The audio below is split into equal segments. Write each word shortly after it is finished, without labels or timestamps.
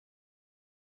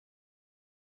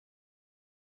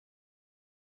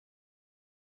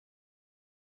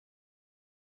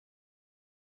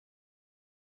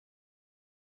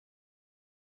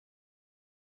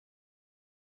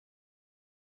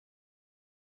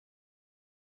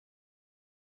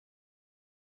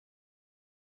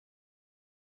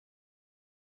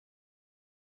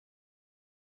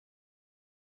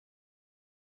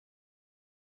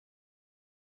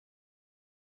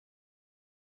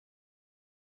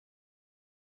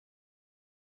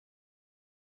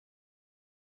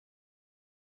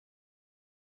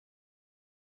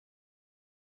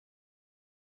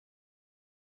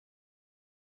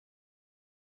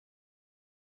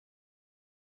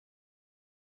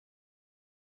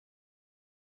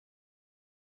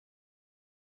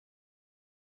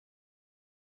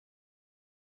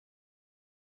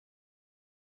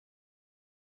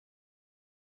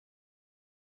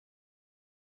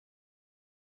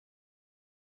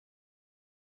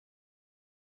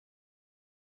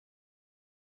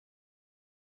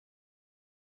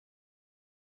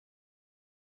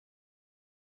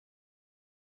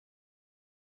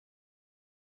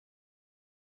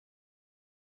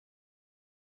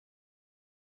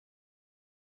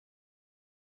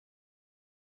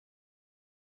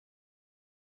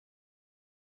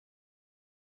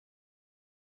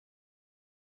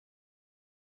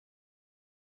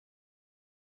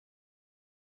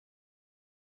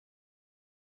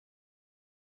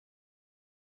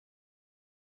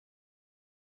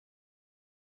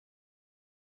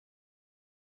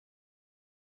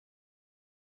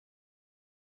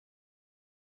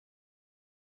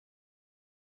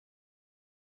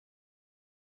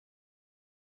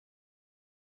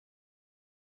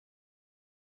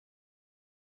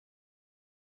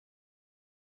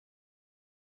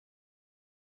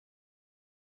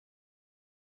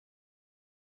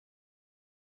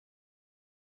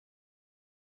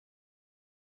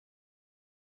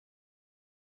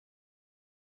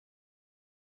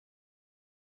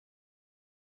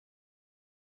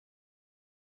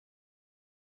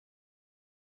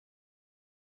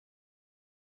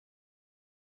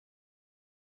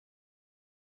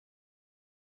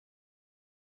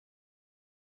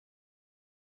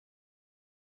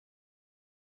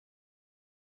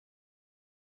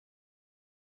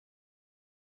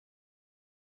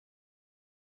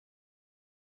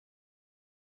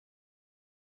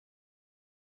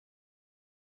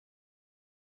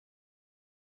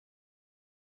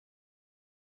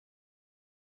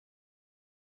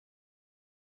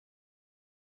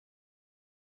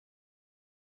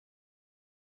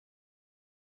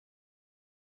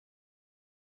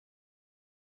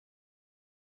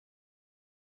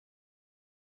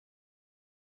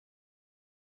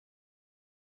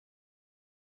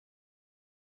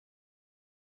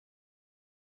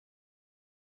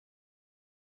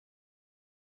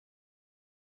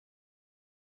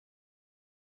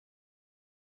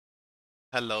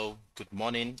Hello, good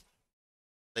morning,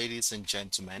 ladies and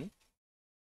gentlemen.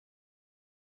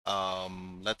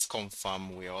 Let's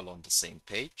confirm we're all on the same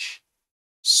page.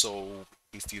 So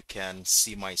if you can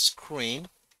see my screen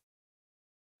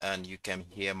and you can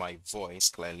hear my voice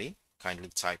clearly, kindly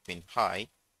type in hi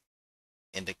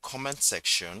in the comment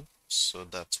section so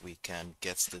that we can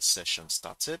get this session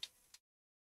started.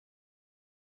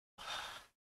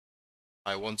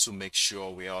 I want to make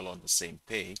sure we're all on the same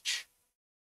page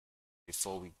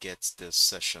before we get this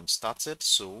session started.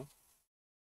 So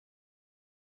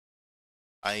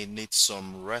I need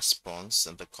some response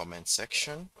in the comment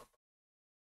section.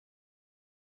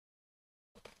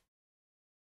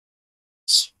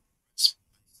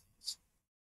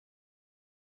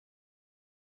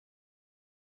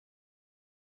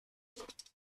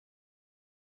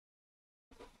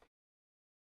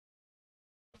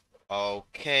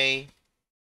 Okay.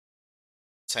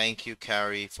 Thank you,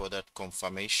 Carrie, for that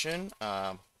confirmation.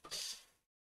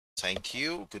 Thank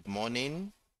you. Good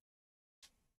morning.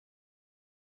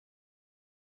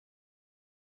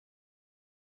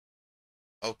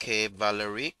 Okay,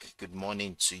 Valeric, good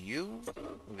morning to you.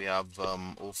 We have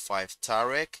O5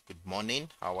 Tarek. Good morning.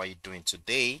 How are you doing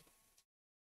today?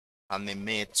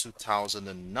 Anime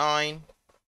 2009.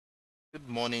 Good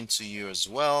morning to you as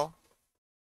well.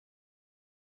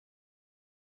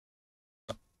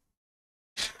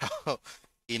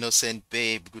 Innocent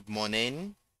Babe, good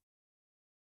morning.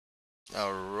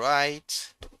 All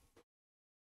right.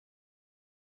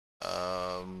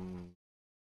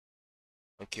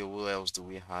 Okay, what else do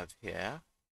we have here?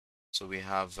 So we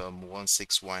have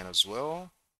 16 as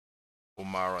well.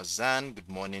 Omar Azan, good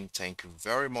morning. Thank you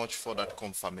very much for that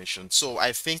confirmation. So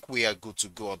I think we are good to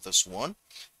go on this one.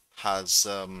 Has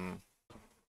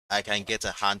I can get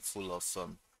a handful of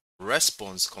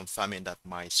response confirming that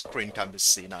my screen can be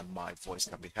seen and my voice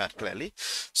can be heard clearly.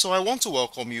 So I want to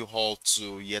welcome you all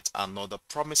to yet another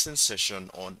promising session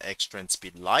on Extreme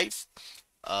Speed Live.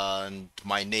 And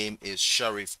my name is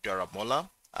Sharif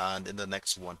Daramola. And in the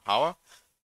next 1 hour,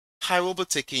 I will be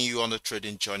taking you on a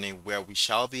trading journey where we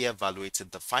shall be evaluating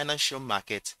the financial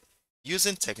market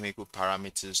using technical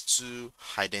parameters to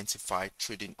identify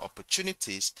trading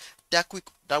opportunities that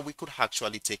we could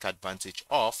actually take advantage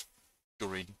of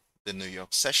during the New York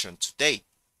session today.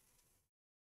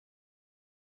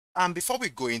 And before we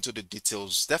go into the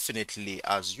details, definitely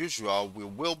as usual, we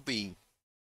will be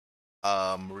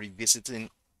revisiting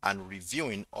and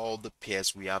reviewing all the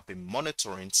pairs we have been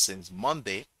monitoring since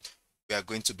Monday. We are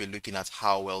going to be looking at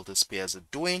how well these pairs are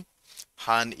doing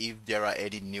and if there are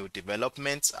any new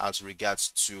developments as regards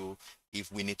to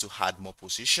if we need to add more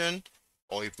position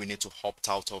or if we need to opt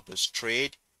out of this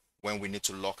trade when we need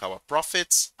to lock our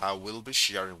profits. I will be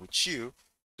sharing with you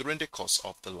during the course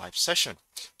of the live session.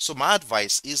 So my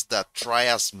advice is that try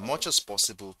as much as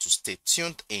possible to stay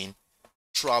tuned in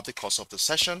throughout the course of the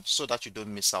session so that you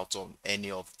don't miss out on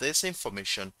any of this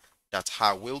information that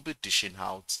I will be dishing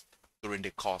out during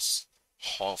the course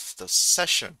of the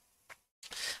session.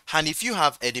 And if you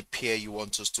have any pair you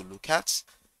want us to look at,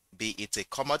 be it a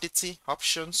commodity,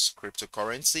 options,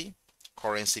 cryptocurrency,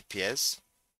 currency pairs,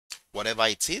 whatever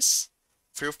it is,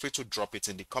 feel free to drop it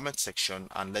in the comment section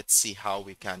and let's see how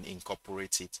we can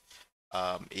incorporate it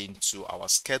into our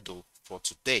schedule for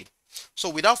today. So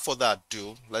without further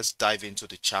ado, let's dive into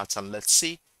the charts and let's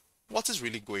see what is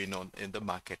really going on in the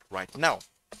market right now.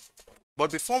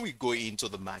 But before we go into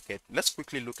the market, let's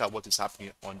quickly look at what is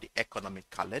happening on the economic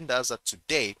calendars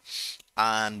today.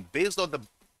 And based on the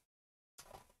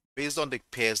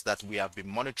pairs that we have been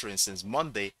monitoring since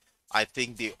Monday, I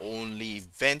think the only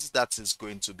event that is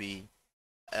going to be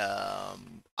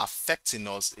affecting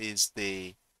us is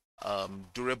the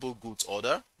durable goods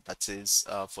order, that is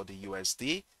for the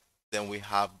USD. Then we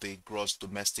have the gross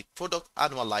domestic product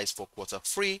annualized for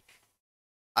Q3,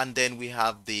 and then we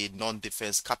have the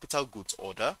non-defense capital goods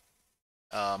order,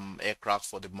 aircraft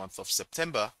for the month of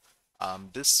September.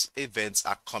 These events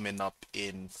are coming up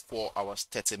in 4 hours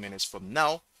 30 minutes from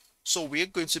now. So we're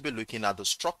going to be looking at the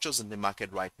structures in the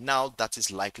market right now that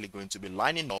is likely going to be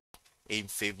lining up in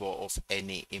favor of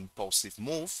any impulsive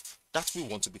move that we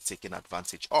want to be taking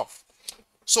advantage of.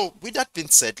 So with that being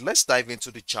said, let's dive into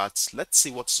the charts. Let's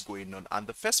see what's going on. And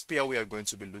the first pair we are going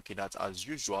to be looking at as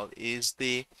usual is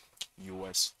the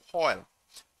US oil.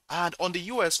 And on the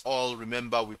US oil,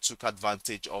 remember we took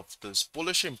advantage of this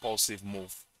bullish impulsive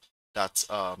move that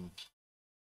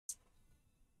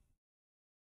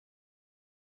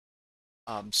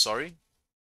sorry,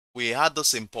 we had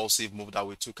this impulsive move that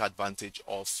we took advantage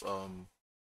of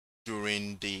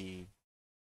during the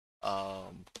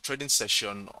trading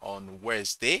session on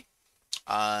Wednesday.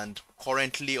 And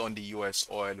currently on the US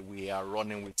oil, we are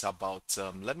running with about,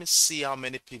 let me see how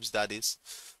many pips that is.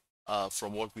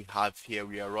 From what we have here,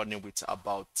 we are running with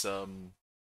about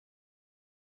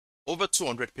over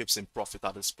 200 pips in profit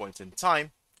at this point in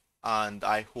time. And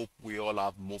I hope we all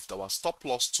have moved our stop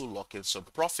loss to lock in some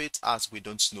profit, as we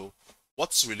don't know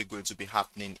what's really going to be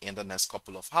happening in the next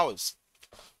couple of hours.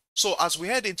 So as we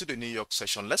head into the New York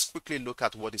session, let's quickly look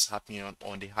at what is happening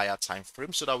on the higher time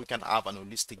frame so that we can have an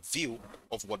holistic view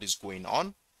of what is going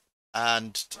on.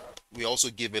 And we also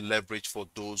give a leverage for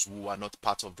those who are not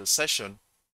part of the session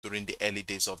during the early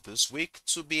days of this week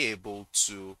to be able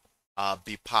to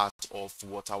be part of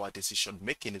what our decision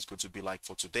making is going to be like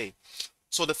for today.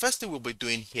 So the first thing we'll be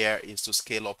doing here is to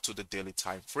scale up to the daily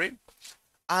time frame.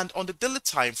 And on the daily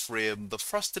time frame, the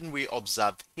first thing we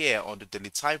observe here on the daily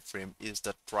time frame is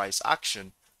that price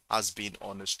action has been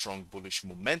on a strong bullish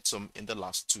momentum in the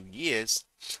last 2 years.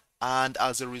 And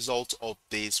as a result of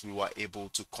this, we were able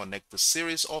to connect the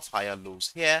series of higher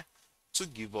lows here to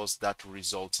give us that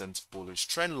resultant bullish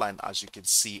trend line, as you can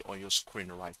see on your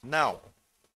screen right now.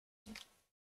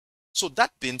 So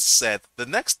that being said, the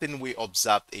next thing we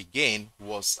observed again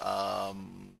was a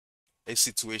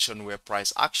situation where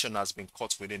price action has been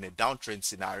caught within a downtrend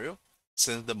scenario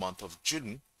since the month of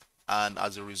June. And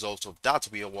as a result of that,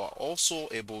 we were also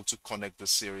able to connect the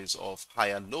series of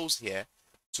higher lows here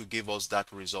to give us that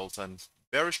resultant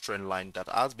bearish trend line that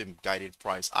has been guiding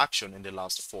price action in the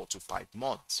last 4 to 5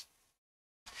 months.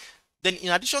 Then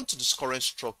in addition to this current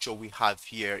structure we have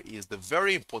here is the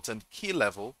very important key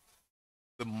level,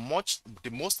 the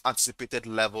most anticipated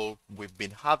level we've been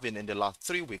having in the last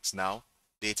 3 weeks now,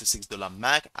 the $86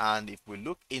 MAC. And if we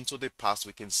look into the past,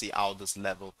 we can see how this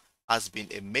level has been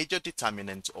a major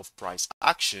determinant of price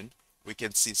action. We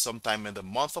can see sometime in the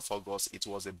month of August, it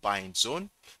was a buying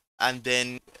zone. And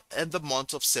then in the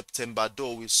month of September,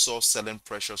 though, we saw selling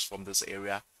pressures from this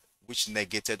area, which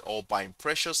negated all buying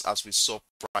pressures as we saw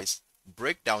price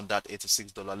break down that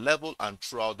 $86 level. And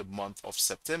throughout the month of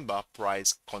September,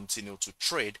 price continued to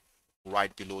trade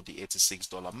right below the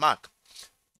 $86 mark.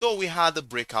 Though we had the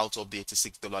breakout of the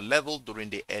 $86 level during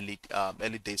the early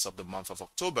days of the month of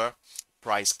October,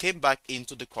 price came back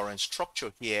into the current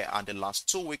structure here, and the last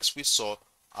 2 weeks we saw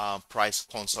price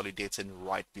consolidating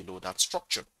right below that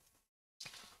structure.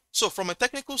 So from a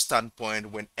technical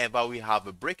standpoint, whenever we have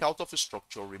a breakout of a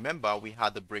structure, remember we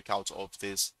had the breakout of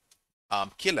this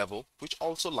key level, which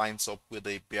also lines up with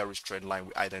the bearish trend line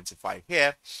we identify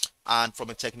here. And from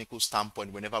a technical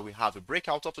standpoint, whenever we have a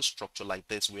breakout of a structure like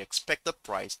this, we expect the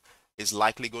price is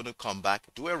likely going to come back,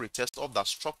 do a retest of that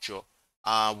structure,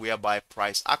 whereby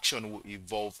price action will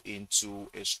evolve into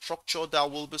a structure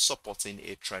that will be supporting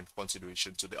a trend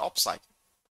continuation to the upside.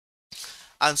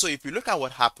 And so if you look at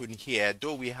what happened here,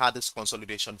 though we had this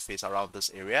consolidation phase around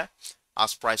this area,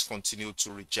 as price continued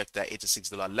to reject the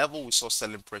 $86 level, we saw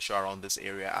selling pressure around this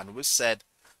area, and we said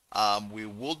we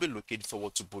will be looking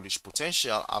forward to bullish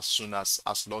potential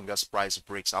as long as price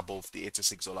breaks above the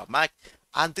 $86 mark.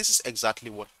 And this is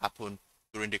exactly what happened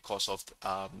during the course of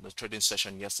the trading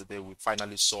session yesterday. We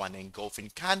finally saw an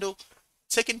engulfing candle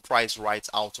taking price right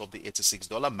out of the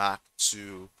 $86 mark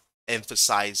to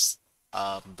emphasize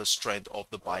the strength of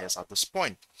the buyers at this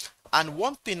point. And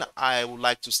one thing I would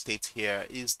like to state here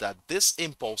is that this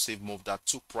impulsive move that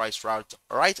took price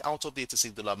right out of the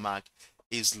 $86 mark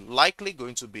is likely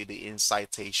going to be the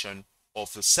incitation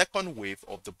of the second wave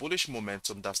of the bullish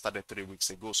momentum that started 3 weeks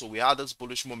ago. So we had this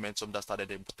bullish momentum that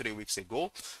started 3 weeks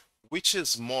ago, which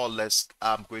is more or less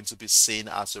going to be seen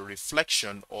as a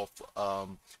reflection of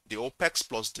the OPEC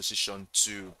Plus decision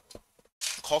to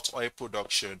cut oil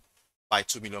production by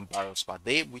 2 million barrels per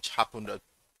day, which happened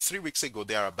 3 weeks ago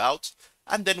thereabout.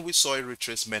 And then we saw a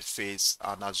retracement phase,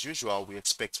 and as usual we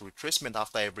expect retracement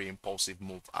after every impulsive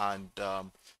move, and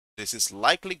this is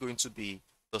likely going to be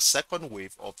the second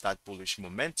wave of that bullish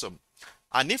momentum.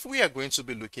 And if we are going to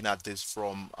be looking at this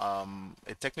from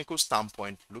a technical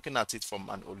standpoint, looking at it from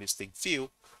an holistic view,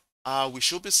 we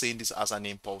should be seeing this as an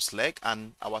impulse leg,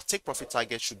 and our take profit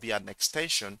target should be an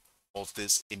extension of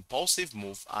this impulsive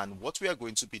move. And what we are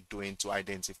going to be doing to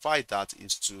identify that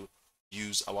is to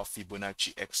use our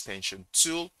Fibonacci extension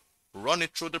tool, run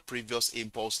it through the previous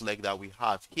impulse leg that we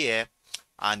have here,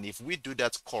 and if we do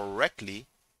that correctly,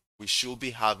 we should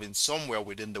be having somewhere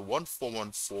within the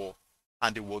 1414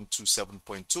 and the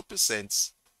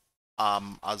 127.2%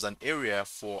 as an area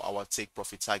for our take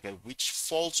profit target, which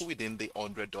falls within the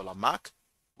 $100 mark,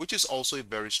 which is also a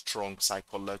very strong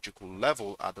psychological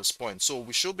level at this point. So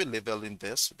we should be leveling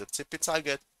this, the TP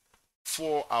target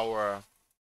for our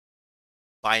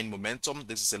buying momentum.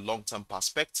 This is a long-term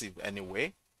perspective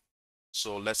anyway.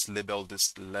 So let's label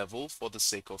this level for the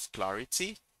sake of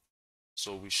clarity.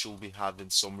 So we should be having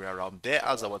somewhere around there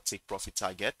as our take profit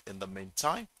target in the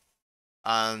meantime.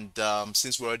 And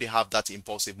since we already have that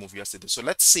impulsive move yesterday, so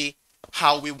let's see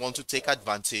how we want to take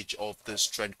advantage of this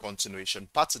trend continuation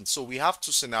pattern. So we have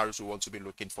two scenarios we want to be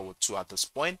looking forward to at this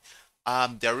point.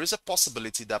 There is a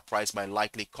possibility that price might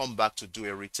likely come back to do a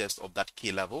retest of that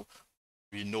key level.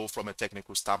 We know from a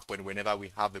technical standpoint, whenever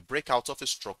we have a breakout of a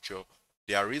structure,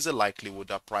 there is a likelihood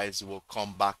that price will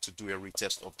come back to do a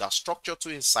retest of that structure to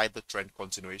inside the trend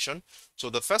continuation. So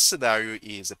the first scenario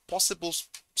is a possible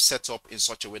setup in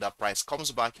such a way that price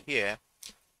comes back here,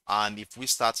 and if we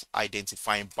start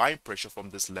identifying buying pressure from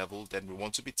this level, then we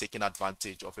want to be taking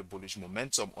advantage of a bullish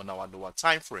momentum on our lower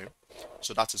time frame.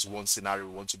 So that is one scenario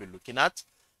we want to be looking at.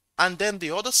 And then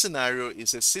the other scenario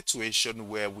is a situation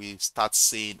where we start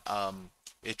seeing a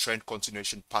trend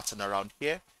continuation pattern around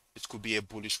here. It could be a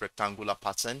bullish rectangular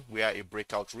pattern where a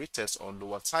breakout retest on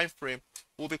lower time frame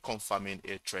will be confirming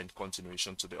a trend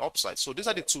continuation to the upside. So these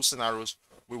are the two scenarios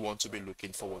we want to be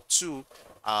looking forward to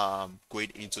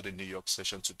going into the New York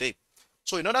session today.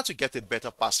 So in order to get a better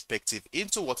perspective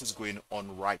into what is going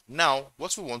on right now,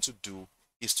 what we want to do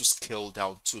is to scale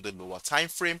down to the lower time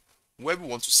frame where we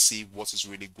want to see what is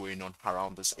really going on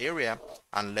around this area,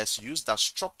 and let's use that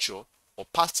structure or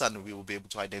pattern we will be able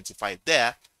to identify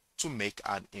there to make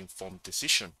an informed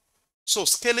decision. So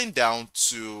scaling down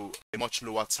to a much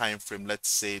lower time frame, let's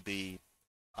say the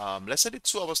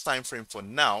 2 hours time frame for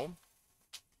now.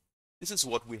 This is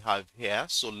what we have here.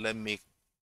 So let me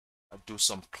do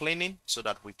some cleaning so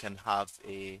that we can have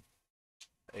a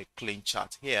clean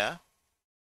chart here.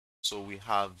 So we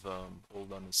have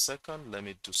hold on a second, let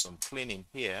me do some cleaning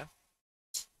here.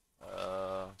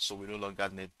 So we no longer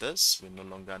need this, we no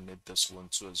longer need this one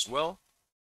too as well.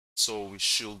 So we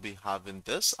should be having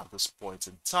this at this point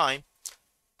in time.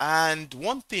 And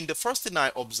one thing, the first thing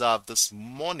I observed this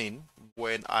morning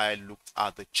when I looked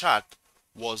at the chart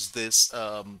was this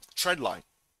trend line.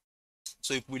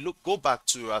 So if we go back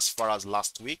to as far as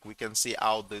last week, we can see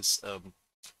how this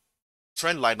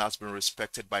trend line has been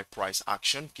respected by price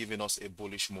action, giving us a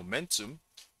bullish momentum.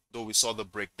 Though we saw the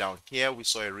breakdown here, we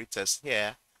saw a retest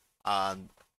here, and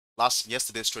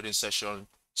yesterday's trading session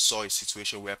saw a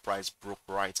situation where price broke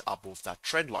right above that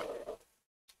trend line.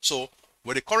 So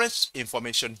with the current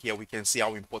information here, we can see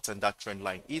how important that trend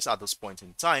line is at this point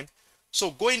in time. So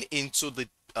going into the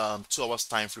 2 hours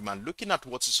time frame and looking at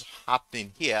what is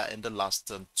happening here in the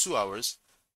last 2 hours,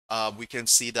 we can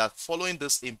see that following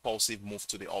this impulsive move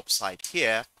to the upside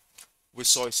here, we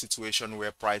saw a situation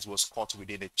where price was caught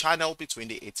within a channel between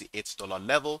the $88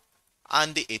 level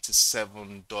and the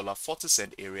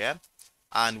 $87.40 area,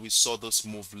 and we saw this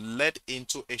move led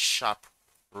into a sharp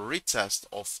retest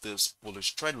of this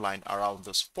bullish trend line around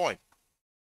this point.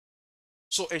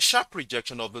 So a sharp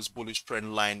rejection of this bullish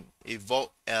trend line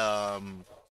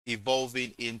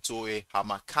evolving into a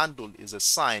hammer candle is a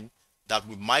sign that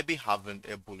we might be having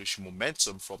a bullish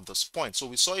momentum from this point. So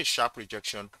we saw a sharp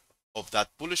rejection of that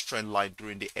bullish trend line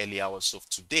during the early hours of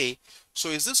today. So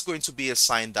is this going to be a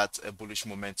sign that a bullish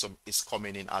momentum is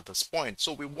coming in at this point?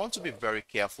 So we want to be very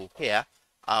careful here.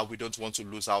 We don't want to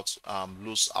lose out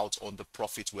on the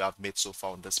profit we have made so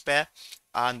far on this pair.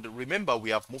 And remember,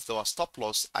 we have moved our stop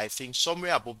loss. I think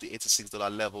somewhere above the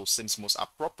 $86 level seems most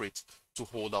appropriate to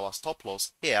hold our stop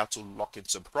loss here to lock in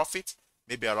some profit,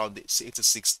 maybe around the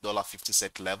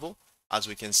 $86.50 level. As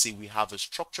we can see, we have a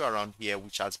structure around here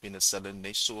which has been a selling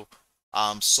niche. So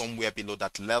somewhere below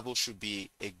that level should be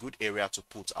a good area to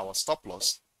put our stop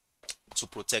loss to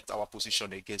protect our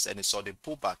position against any sudden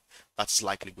pullback that's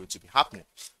likely going to be happening.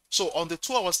 So on the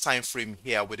 2 hours time frame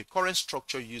here, with the current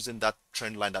structure using that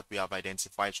trend line that we have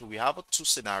identified, so we have two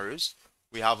scenarios.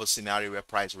 We have a scenario where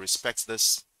price respects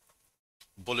this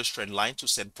bullish trend line to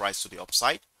send price to the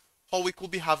upside, or we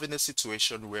could be having a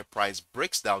situation where price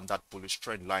breaks down that bullish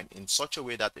trend line in such a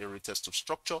way that a retest of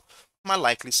structure might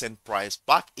likely send price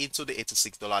back into the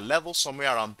 $86 level,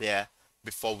 somewhere around there,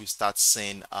 before we start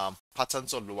seeing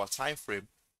patterns on lower time frame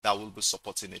that will be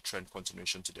supporting a trend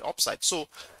continuation to the upside. So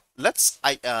let's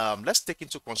take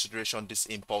into consideration this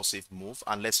impulsive move,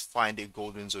 and let's find a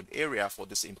golden zone area for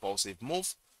this impulsive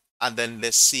move, and then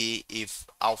let's see if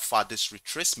how far this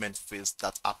retracement phase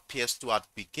that appears to have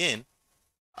begun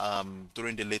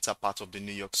during the later part of the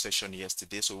New York session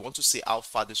yesterday. So we want to see how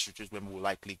far this retracement will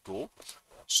likely go.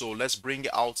 So let's bring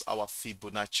out our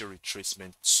Fibonacci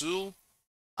retracement tool,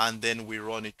 and then we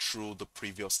run it through the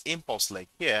previous impulse leg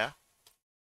here.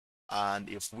 And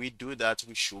if we do that,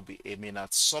 we should be aiming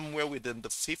at somewhere within the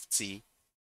 50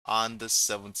 and the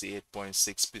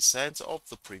 78.6% of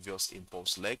the previous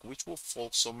impulse leg, which will fall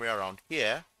somewhere around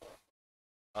here.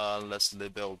 Let's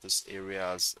label this area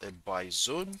as a buy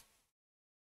zone.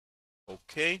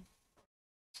 Okay.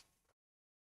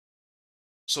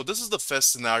 So this is the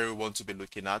first scenario we want to be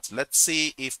looking at. Let's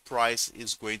see if price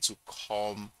is going to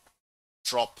come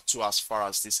drop to as far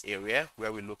as this area,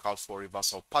 where we look out for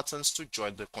reversal patterns to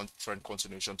join the trend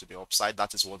continuation to the upside.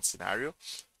 That is one scenario.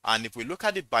 And if we look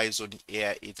at the buy zone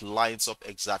here, it lines up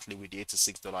exactly with the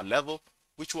 $86 level,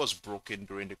 which was broken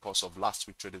during the course of last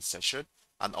week's trading session,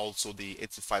 and also the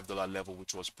 $85 level,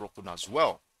 which was broken as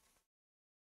well.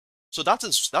 So that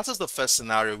is the first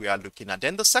scenario we are looking at.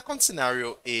 Then the second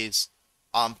scenario is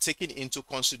taking into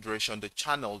consideration the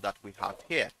channel that we have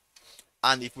here.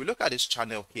 And if we look at this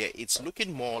channel here, it's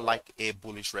looking more like a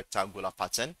bullish rectangular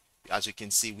pattern. As you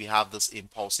can see, we have this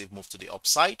impulsive move to the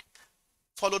upside,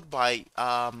 followed by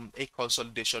a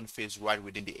consolidation phase right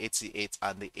within the 88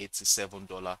 and the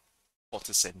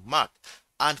 $87.40 mark.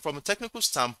 And from a technical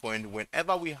standpoint,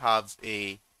 whenever we have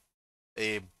a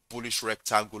bullish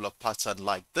rectangular pattern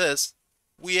like this,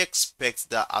 we expect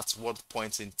that at one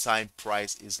point in time,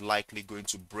 price is likely going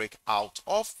to break out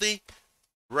of the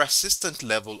resistant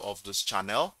level of this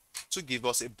channel to give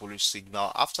us a bullish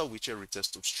signal, after which a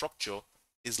retest of structure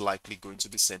is likely going to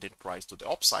be sending price to the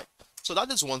upside. So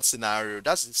that is one scenario.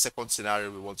 That's the second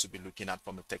scenario we want to be looking at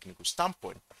from a technical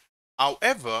standpoint.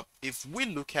 However, if we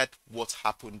look at what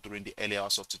happened during the early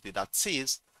hours of today, that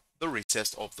is the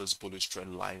retest of this bullish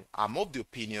trend line, I'm of the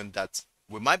opinion that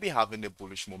we might be having a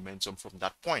bullish momentum from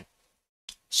that point.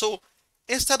 So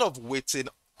instead of waiting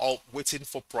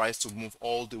for price to move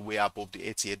all the way above the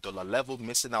 $88 level,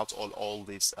 missing out on all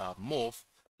this move,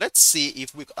 let's see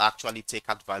if we could actually take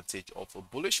advantage of a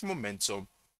bullish momentum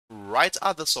right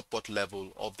at the support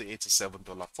level of the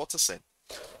 $87.40.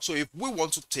 So if we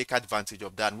want to take advantage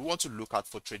of that, and we want to look out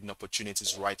for trading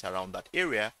opportunities right around that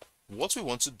area, what we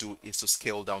want to do is to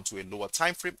scale down to a lower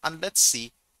time frame, and let's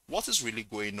see what is really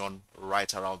going on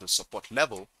right around the support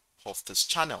level of this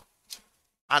channel.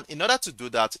 And in order to do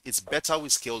that, it's better we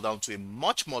scale down to a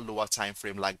much more lower time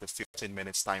frame, like the 15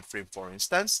 minutes time frame, for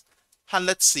instance, and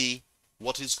let's see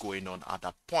what is going on at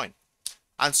that point.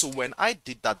 And so when I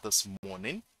did that this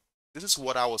morning, this is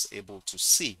what I was able to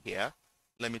see here.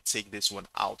 Let me take this one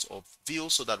out of view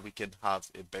so that we can have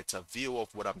a better view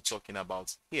of what I'm talking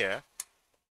about here.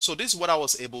 So this is what I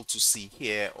was able to see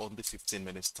here on the 15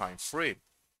 minutes time frame.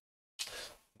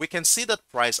 We can see that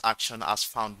price action has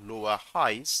found lower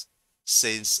highs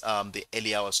since the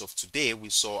early hours of today. We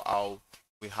saw how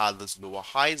we had this lower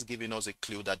highs, giving us a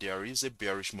clue that there is a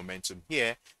bearish momentum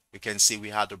here. We can see we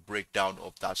had a breakdown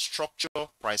of that structure.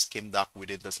 Price came back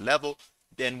within this level.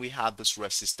 Then we had this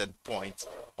resistant point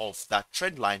of that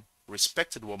trend line,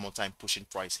 respected one more time, pushing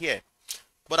price here.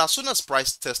 But as soon as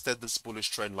price tested this bullish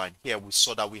trend line here, we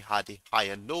saw that we had a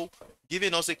higher low,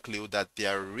 giving us a clue that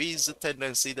there is a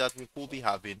tendency that we could be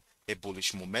having a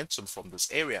bullish momentum from this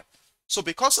area. So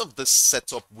because of this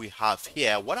setup we have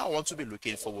here, what I want to be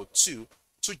looking forward to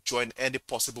join any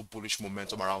possible bullish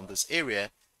momentum around this area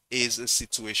is a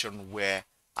situation where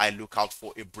I look out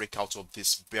for a breakout of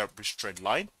this bearish trend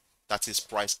line. That is,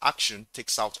 price action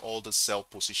takes out all the sell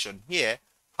position here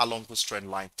along this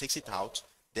trend line, takes it out,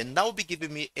 then that will be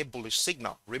giving me a bullish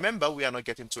signal. Remember, we are not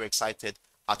getting too excited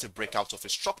at a breakout of a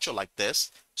structure like this.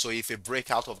 So if a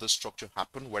breakout of the structure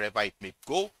happens, wherever it may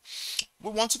go, we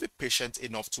want to be patient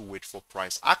enough to wait for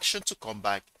price action to come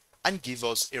back and give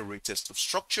us a retest of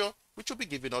structure, which will be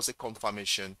giving us a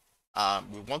confirmation.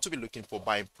 We want to be looking for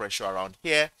buying pressure around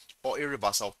here, or a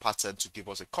reversal pattern to give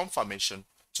us a confirmation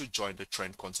to join the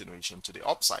trend continuation to the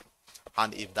upside.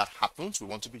 And if that happens, we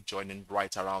want to be joining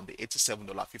right around the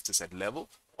 $87.50 level,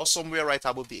 or somewhere right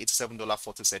above the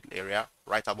 $87.40 area,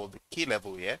 right above the key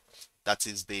level here. That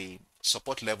is the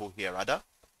support level here rather.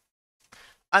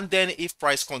 And then if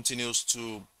price continues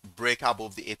to break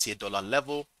above the $88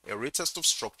 level, a retest of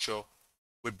structure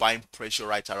with buying pressure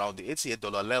right around the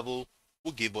 $88 level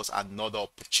will give us another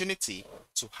opportunity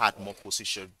to add more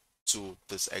position to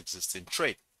this existing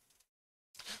trade.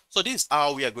 So this is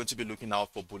how we are going to be looking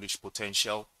out for bullish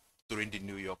potential during the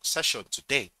New York session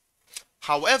today.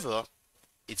 However,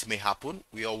 it may happen.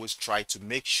 We always try to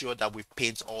make sure that we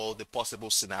paint all the possible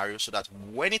scenarios so that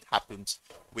when it happens,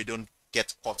 we don't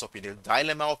get caught up in a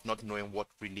dilemma of not knowing what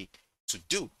really to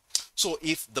do. So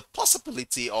if the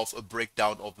possibility of a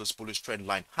breakdown of this bullish trend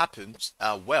line happens,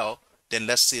 well, then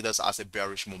let's see this as a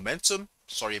bearish momentum,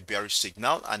 a bearish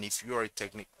signal. And if you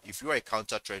are a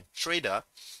counter trend trader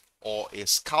or a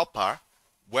scalper,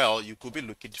 well, you could be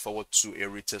looking forward to a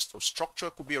retest of structure.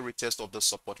 It could be a retest of the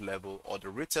support level, or the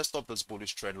retest of this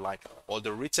bullish trend line, or the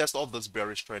retest of this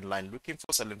bearish trend line, looking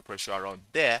for selling pressure around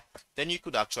there. Then you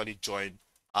could actually join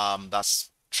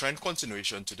trend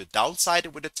continuation to the downside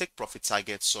with the take profit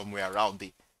target somewhere around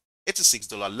the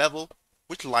 $86 level,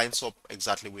 which lines up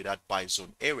exactly with that buy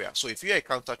zone area. So if you're a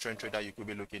counter trend trader, you could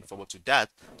be looking forward to that.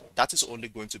 That is only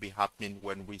going to be happening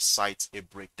when we sight a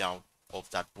breakdown of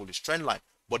that bullish trend line.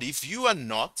 But if you are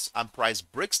not, and price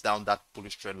breaks down that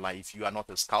bullish trend line, if you are not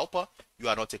a scalper, you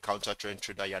are not a counter trend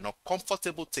trader, you are not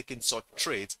comfortable taking such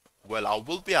trades, well, I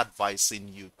will be advising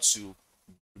you to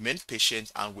remain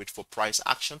patient and wait for price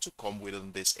action to come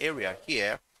within this area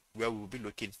here, where we will be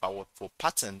looking forward for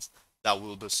patterns that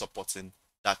will be supporting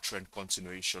that trend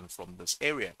continuation from this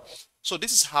area. So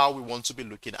this is how we want to be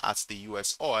looking at the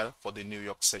US oil for the New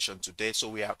York session today.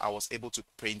 So I was able to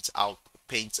paint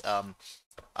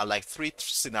like three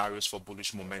scenarios for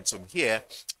bullish momentum here,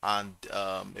 and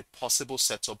a possible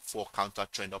setup for counter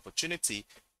trend opportunity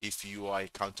if you are a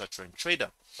counter trend trader.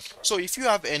 So if you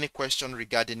have any question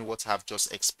regarding what I've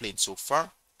just explained so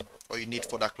far, or you need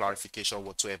further clarification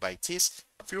whatsoever it is,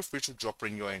 feel free to drop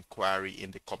in your inquiry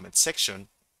in the comment section,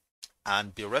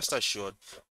 and be rest assured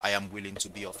I am willing to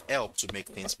be of help to make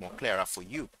things more clearer for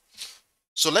you.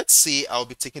 So let's see, I'll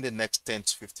be taking the next 10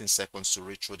 to 15 seconds to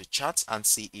read through the charts and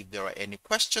see if there are any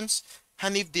questions,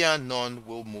 and if there are none,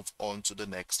 we'll move on to the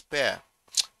next pair.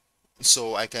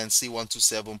 So I can see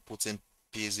 127 putting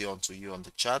PZ onto you on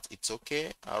the chart. It's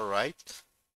okay. All right.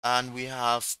 And we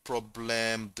have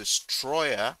Problem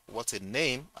Destroyer. What a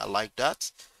name. I like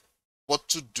that. What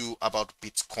to do about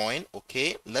Bitcoin.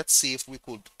 Okay, let's see if we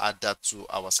could add that to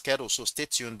our schedule. So stay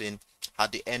tuned in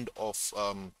at the end of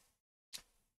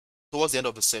towards the end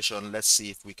of the session. Let's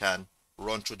see if we can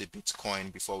run through the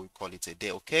Bitcoin before we call it a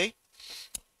day. Okay,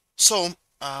 so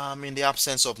in the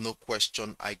absence of no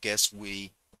question, I guess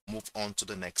we move on to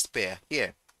the next pair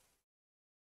here.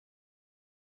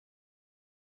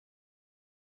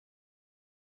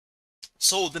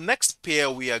 So the next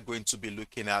pair we are going to be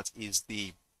looking at is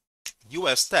the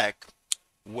US tech,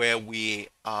 where we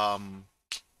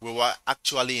were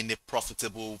actually in a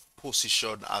profitable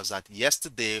position as at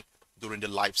yesterday during the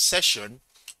live session,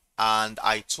 and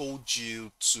I told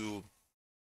you to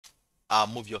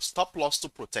move your stop loss to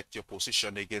protect your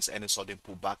position against any sudden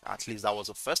pullback. At least that was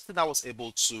the first thing I was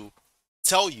able to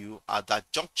tell you at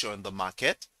that juncture in the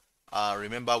market.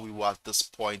 Remember, we were at this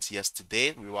point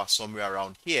yesterday. We were somewhere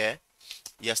around here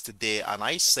yesterday, and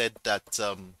I said that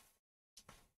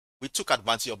we took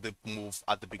advantage of the move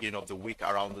at the beginning of the week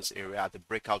around this area at the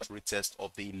breakout retest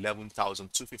of the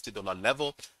 $11,250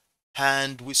 level,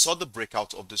 and we saw the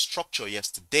breakout of the structure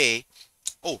yesterday.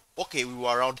 Oh, okay, we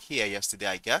were around here yesterday,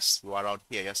 I guess. We were around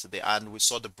here yesterday, and we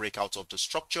saw the breakout of the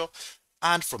structure.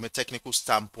 And from a technical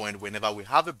standpoint, whenever we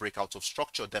have a breakout of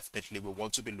structure, definitely we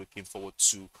want to be looking forward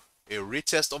to a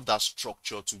retest of that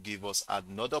structure to give us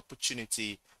another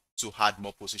opportunity to add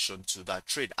more position to that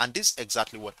trade. And this is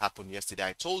exactly what happened yesterday.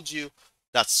 I told you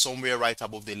that somewhere right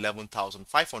above the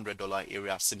 $11,500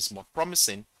 area seems more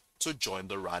promising to join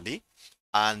the rally.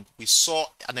 And we saw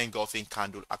an engulfing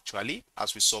candle actually,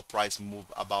 as we saw price move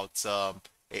about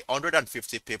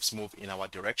 150 pips move in our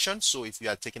direction. So if you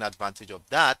are taking advantage of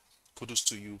that, kudos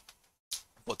to you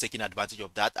for taking advantage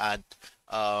of that. And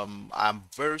I'm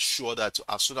very sure that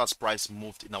as soon as price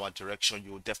moved in our direction,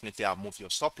 you will definitely have moved your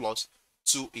stop loss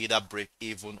to either break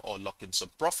even or lock in some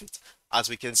profit. As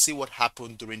we can see what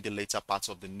happened during the later parts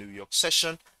of the New York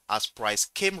session, as price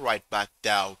came right back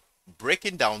down,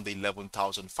 breaking down the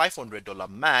 $11,500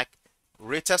 mark,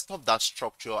 retest of that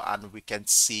structure, and we can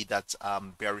see that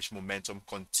bearish momentum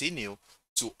continue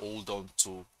to hold on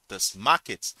to this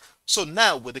market. So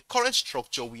now with the current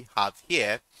structure we have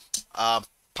here,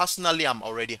 personally I'm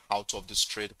already out of this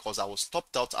trade because I was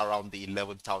stopped out around the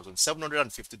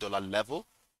 $11,750 level,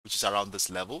 which is around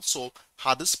this level. So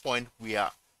at this point,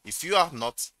 if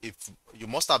you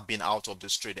must have been out of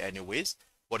this trade anyways,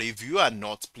 but if you are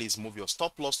not, please move your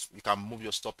stop loss. You can move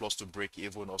your stop loss to break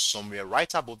even or somewhere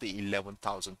right above the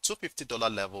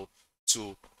 $11,250 level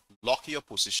to lock your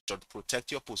position,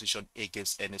 protect your position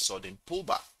against any sudden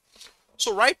pullback.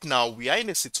 So right now we are in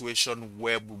a situation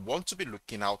where we want to be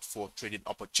looking out for trading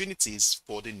opportunities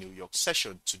for the New York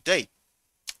session today.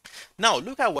 Now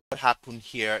look at what happened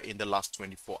here in the last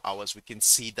 24 hours. We can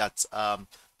see that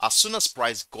as soon as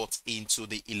price got into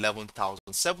the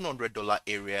 $11,700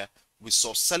 area, we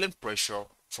saw selling pressure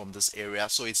from this area.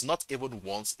 So it's not even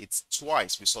once, it's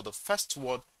twice. We saw the first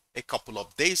one a couple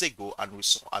of days ago, and we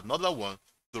saw another one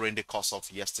during the course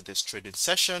of yesterday's trading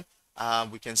session.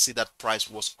 We can see that price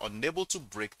was unable to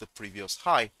break the previous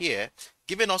high here,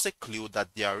 giving us a clue that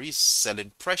there is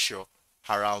selling pressure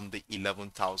around the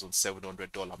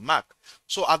 $11,700 mark.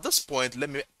 So at this point, let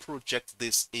me project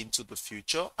this into the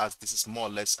future, as this is more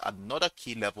or less another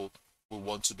key level we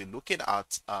want to be looking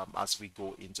at as we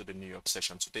go into the New York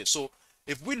session today. So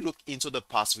if we look into the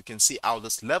past, we can see how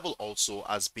this level also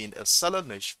has been a seller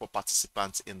niche for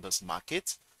participants in this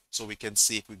market. So we can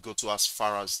see if we go to as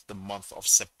far as the month of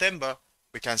September,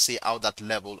 we can see how that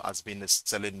level has been a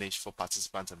selling niche for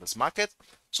participants in this market.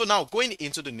 So now going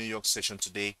into the New York session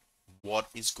today, what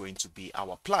is going to be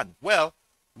our plan? Well,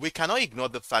 we cannot ignore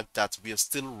the fact that we are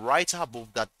still right above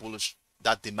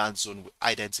that demand zone we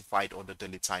identified on the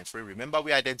daily time frame. Remember,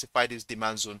 we identified this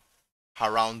demand zone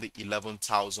around the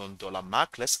 $11,000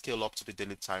 mark. Let's scale up to the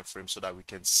daily time frame so that we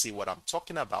can see what I'm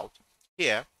talking about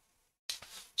here.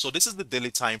 So this is the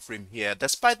daily time frame here.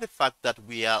 Despite the fact that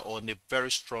we are on a very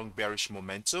strong bearish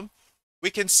momentum, we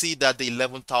can see that the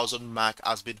 11,000 mark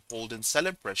has been holding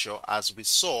selling pressure, as we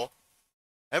saw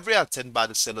every attempt by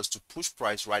the sellers to push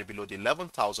price right below the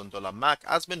 $11,000 mark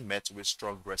has been met with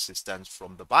strong resistance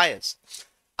from the buyers.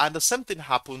 And the same thing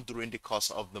happened during the course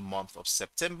of the month of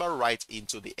September right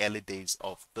into the early days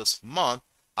of this month,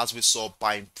 as we saw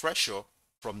buying pressure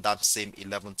from that same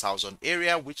 11,000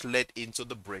 area, which led into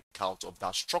the breakout of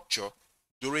that structure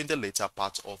during the later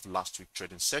part of last week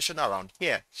trading session around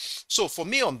here. So for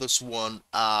me on this one,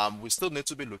 we still need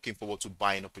to be looking forward to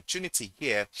buying opportunity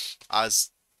here,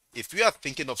 as if we are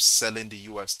thinking of selling the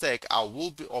US tech, I'm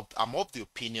of the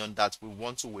opinion that we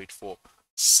want to wait for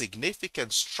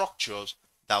significant structures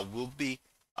that will be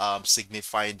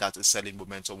signifying that a selling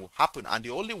momentum will happen. And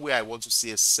the only way I want to see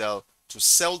a sell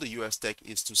the US tech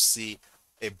is to see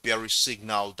a bearish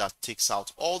signal that takes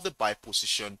out all the buy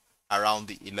position around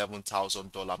the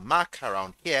 $11,000 mark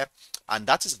around here, and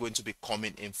that is going to be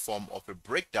coming in form of a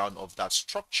breakdown of that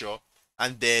structure,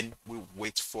 and then we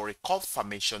wait for a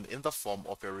confirmation in the form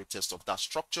of a retest of that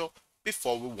structure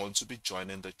before we want to be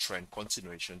joining the trend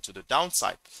continuation to the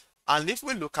downside. And if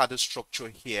we look at the structure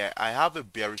here, I have a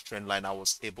bearish trend line I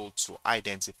was able to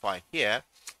identify here.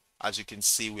 As you can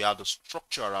see, we have the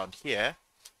structure around here,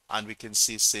 and we can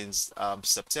see since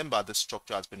September the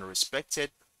structure has been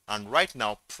respected, and right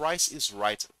now price is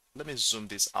right. Let me zoom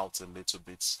this out a little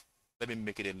bit. Let me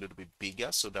make it a little bit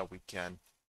bigger so that we can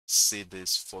see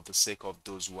this for the sake of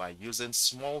those who are using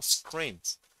small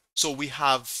screens. So we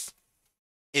have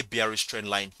a bearish trend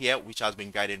line here which has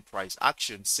been guiding price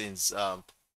action since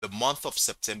the month of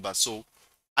September. So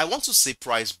I want to see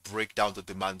price break down the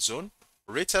demand zone,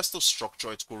 retest the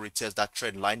structure, it will retest that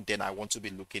trend line, then I want to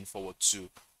be looking forward to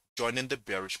joining the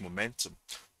bearish momentum.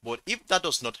 But if that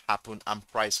does not happen and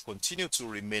price continue to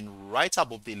remain right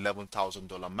above the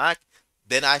 $11,000 mark,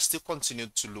 then I still continue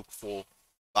to look for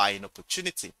buying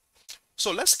opportunity.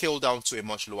 So let's scale down to a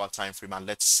much lower time frame and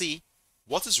let's see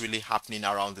what is really happening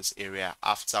around this area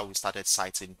after we started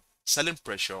citing selling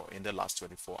pressure in the last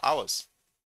 24 hours.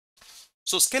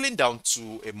 So scaling down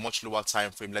to a much lower time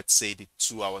frame, let's say the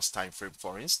 2 hours time frame,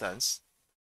 for instance,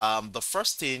 the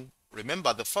first thing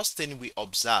we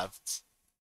observed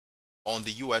on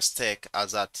the US tech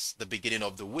as at the beginning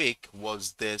of the week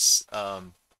was this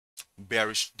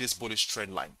bullish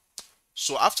trend line.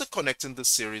 So after connecting the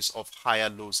series of higher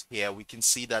lows here, we can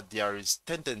see that there is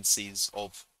tendencies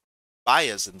of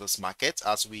buyers in this market.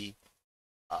 As we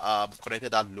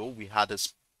connected that low, we had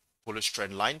this bullish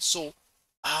trend line. So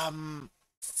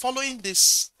following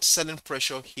this selling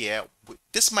pressure here,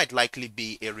 this might likely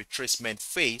be a retracement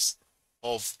phase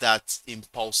of that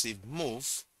impulsive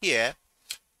move here,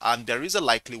 and there is a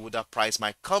likelihood that price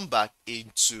might come back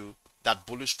into that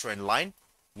bullish trend line,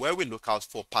 where we look out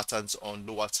for patterns on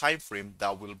lower time frame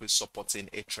that will be supporting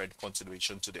a trend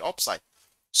continuation to the upside.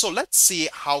 So let's see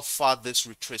how far this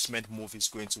retracement move is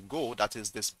going to go. That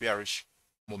is this bearish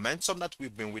momentum that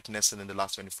we've been witnessing in the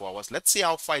last 24 hours. Let's see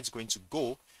how far it's going to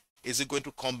go. Is it going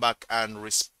to come back and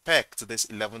respect this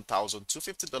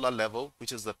 $11,250 level,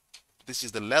 which is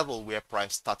the level where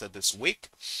price started this week,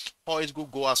 or it will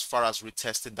go as far as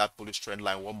retesting that bullish trend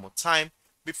line one more time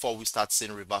before we start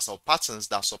seeing reversal patterns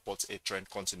that support a trend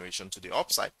continuation to the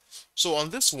upside. So on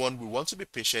this one, we want to be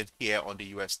patient here on the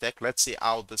US tech. Let's see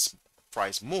how this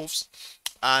price moves,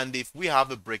 and if we have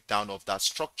a breakdown of that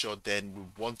structure, then we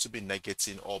want to be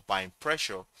negating or buying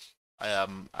pressure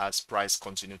as price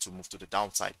continue to move to the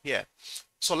downside here.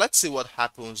 So let's see what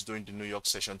happens during the New York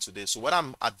session today. So what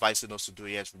I'm advising us to do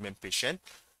here is remain patient.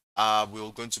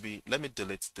 We're going to be, let me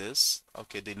delete this.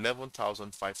 Okay, the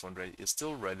 11,500 is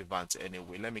still relevant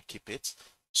anyway. Let me keep it.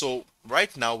 So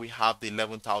right now we have the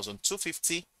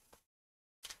 11,250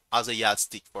 as a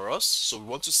yardstick for us. So we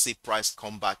want to see price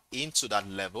come back into that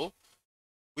level,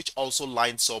 which also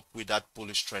lines up with that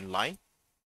bullish trend line.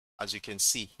 As you can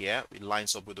see here, it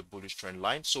lines up with the bullish trend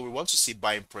line. So we want to see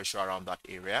buying pressure around that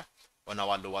area on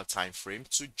our lower time frame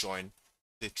to join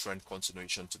the trend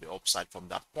continuation to the upside from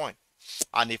that point.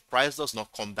 And if price does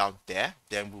not come down there,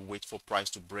 then we wait for price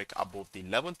to break above the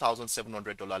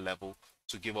 $11,700 level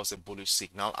to give us a bullish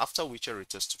signal, after which a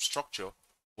retest structure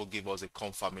will give us a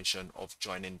confirmation of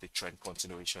joining the trend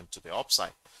continuation to the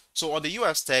upside. So on the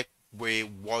US tech, we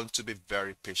want to be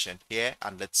very patient here,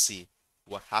 and let's see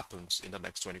what happens in the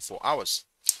next 24 hours.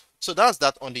 So that's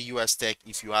that on the US tech.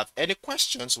 If you have any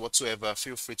questions whatsoever,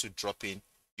 feel free to drop in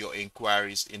your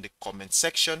inquiries in the comment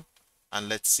section, and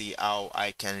let's see how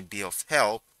I can be of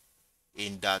help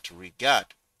in that regard.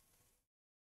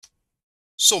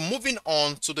 So moving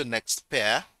on to the next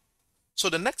pair. So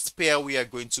the next pair we are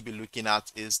going to be looking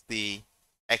at is the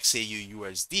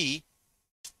XAUUSD.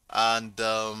 And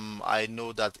I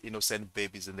know that Innocent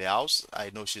Babe is in the house.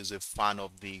 I know she's a fan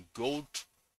of the gold,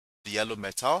 the yellow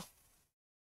metal.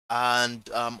 And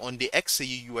on the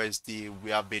XAUUSD, we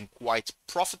have been quite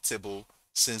profitable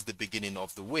since the beginning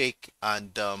of the week.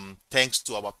 And thanks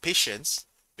to our patience,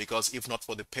 because if not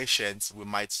for the patience, we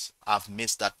might have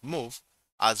missed that move.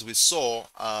 As we saw,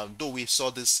 though we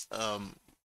saw this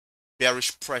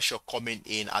bearish pressure coming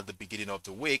in at the beginning of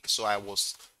the week, so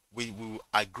we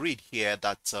agreed here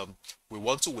that we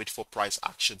want to wait for price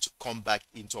action to come back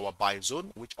into our buy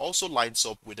zone, which also lines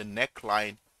up with the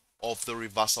neckline of the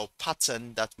reversal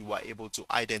pattern that we were able to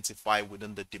identify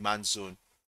within the demand zone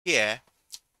here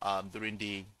during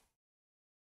the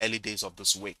early days of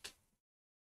this week.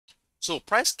 So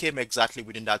price came exactly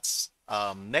within that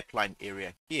neckline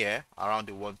area here around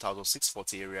the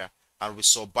 1640 area, and we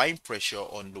saw buying pressure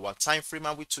on lower time frame,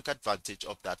 and we took advantage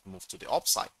of that move to the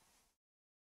upside.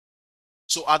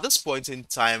 So at this point in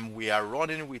time, we are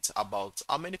running with about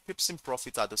how many pips in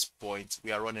profit at this point?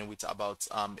 We are running with about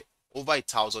over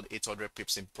 1,800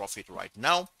 pips in profit right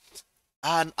now.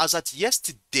 And as at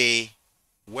yesterday,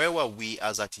 where were we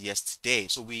as at yesterday?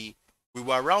 So we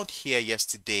were around here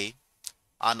yesterday,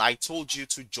 and I told you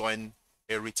to join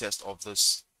a retest of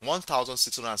this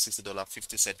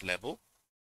 $1,660.50 level.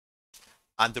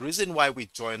 And the reason why we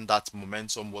joined that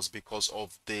momentum was because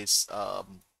of this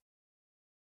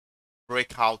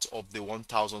breakout of the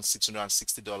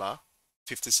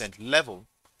 $1,660.50 level,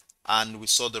 and we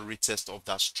saw the retest of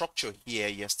that structure here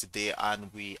yesterday,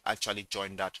 and we actually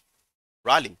joined that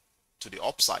rally to the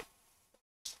upside.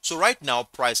 So right now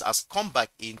price has come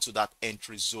back into that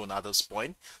entry zone at this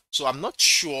point. So I'm not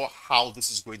sure how this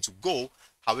is going to go.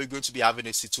 Are we going to be having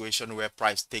a situation where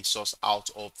price takes us out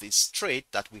of this trade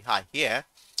that we had here?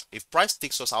 If price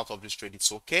takes us out of this trade,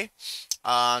 it's okay.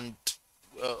 And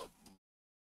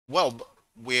well,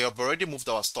 we have already moved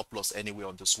our stop loss anyway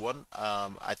on this one.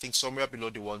 I think somewhere below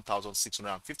the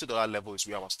 $1,650 level is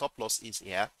where our stop loss is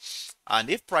here. And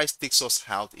if price takes us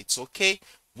out, it's okay.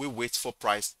 We wait for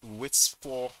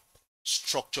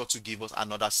structure to give us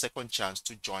another second chance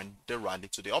to join the rally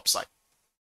to the upside.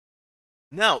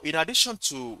 Now, in addition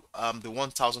to the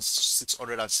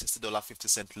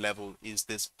 $1,660.50 level is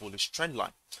this bullish trend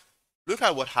line. Look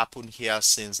at what happened here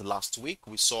since last week.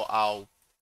 We saw how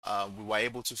we were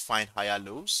able to find higher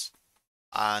lows,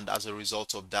 and as a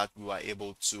result of that, we were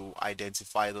able to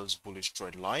identify those bullish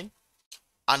trend line.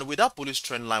 And with that bullish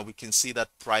trend line, we can see that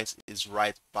price is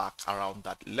right back around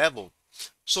that level.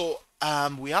 So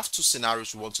we have two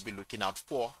scenarios we want to be looking out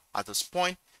for at this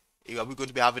point. Are we going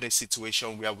to be having a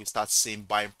situation where we start seeing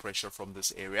buying pressure from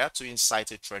this area to incite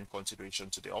a trend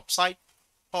continuation to the upside?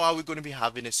 Or are we going to be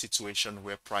having a situation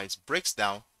where price breaks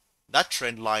down that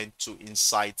trend line to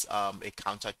incite a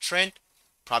counter trend,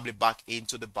 probably back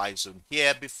into the buy zone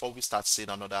here before we start seeing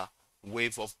another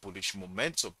wave of bullish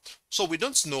momentum? So we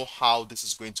don't know how this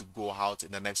is going to go out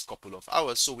in the next couple of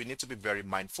hours, so we need to be very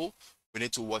mindful. We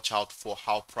need to watch out for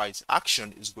how price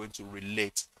action is going to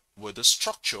relate with the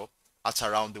structure at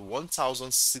around the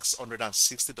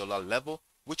 $1,660 level,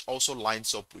 which also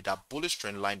lines up with that bullish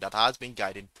trend line that has been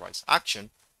guiding price action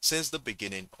since the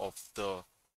beginning of the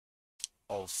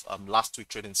last week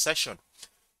trading session.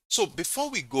 So before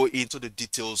we go into the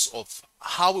details of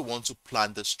how we want to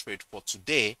plan this trade for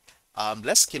today,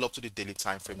 let's scale up to the daily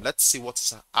time frame. Let's see what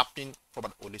is happening from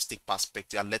an holistic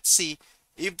perspective, and let's see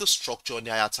if the structure on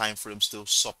the higher time frame still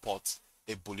supports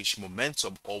a bullish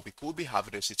momentum, or we could be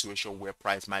having a situation where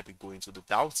price might be going to the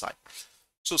downside.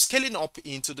 So scaling up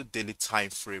into the daily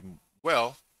time frame,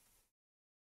 well,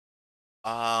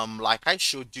 like I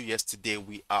showed you yesterday,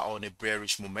 we are on a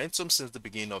bearish momentum since the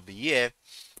beginning of the year,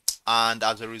 and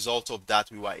as a result of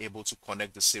that, we were able to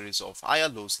connect the series of higher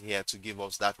lows here to give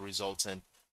us that resultant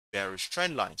bearish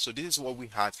trend line. So this is what we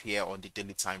have here on the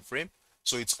daily time frame.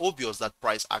 So it's obvious that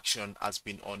price action has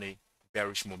been on a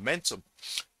bearish momentum,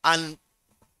 and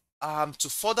to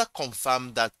further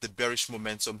confirm that the bearish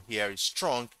momentum here is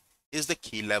strong, is the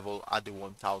key level at the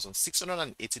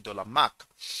 $1,680 mark.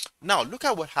 Now look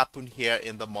at what happened here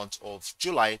in the month of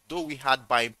July. Though we had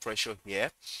buying pressure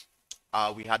here,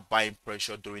 we had buying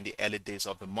pressure during the early days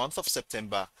of the month of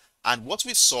September, and what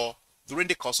we saw during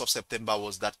the course of September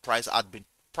was that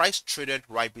price traded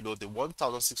right below the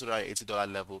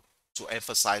 $1,680 level to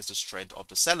emphasize the strength of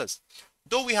the sellers.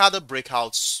 Though we had a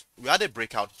breakout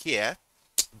here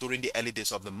during the early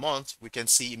days of the month. We can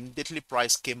see immediately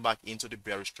price came back into the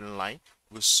bearish trend line.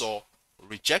 We saw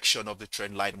rejection of the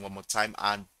trend line one more time,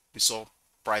 and we saw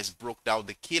price broke down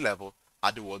the key level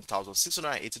at the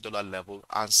 $1,680 level,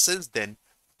 and since then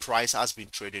price has been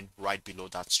trading right below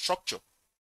that structure.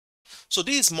 So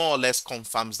this more or less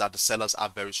confirms that the sellers are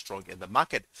very strong in the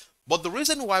market. But the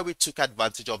reason why we took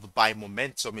advantage of the buy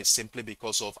momentum is simply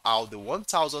because of how the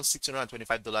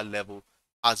 $1,625 level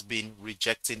has been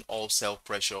rejecting all sell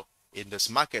pressure in this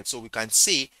market. So we can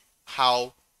see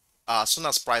how as soon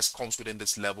as price comes within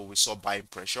this level, we saw buying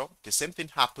pressure. The same thing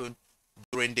happened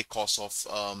during the course of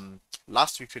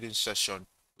last week trading session.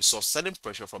 We saw selling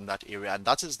pressure from that area, and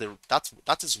that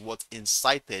is what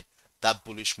incited that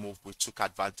bullish move we took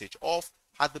advantage of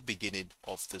at the beginning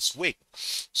of this week.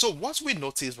 So what we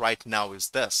notice right now is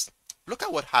this. Look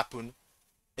at what happened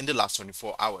in the last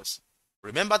 24 hours.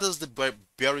 Remember, this is the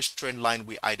bearish trend line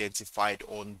we identified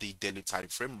on the daily time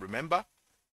frame, remember?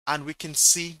 And we can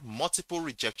see multiple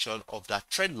rejection of that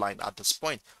trend line at this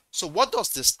point. So what does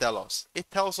this tell us? It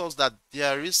tells us that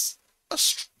there is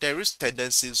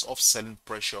tendencies of selling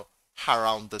pressure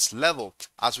around this level.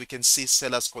 As we can see,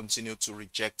 sellers continue to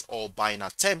reject all buying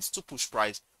attempts to push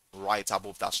price right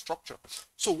above that structure.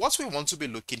 So what we want to be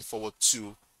looking forward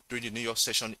to during the New York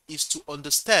session is to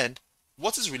understand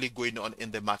what is really going on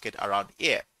in the market around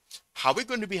here. Are we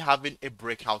going to be having a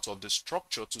breakout of the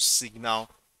structure to signal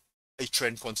a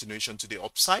trend continuation to the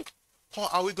upside? Or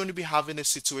are we going to be having a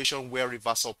situation where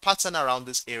reversal pattern around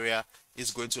this area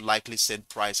is going to likely send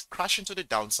price crashing to the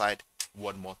downside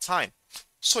one more time?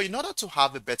 So in order to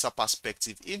have a better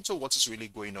perspective into what is really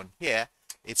going on here,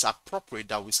 it's appropriate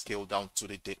that we scale down to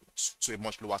a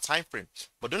much lower time frame.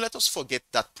 But don't let us forget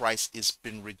that price is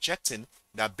been rejecting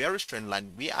that bearish trend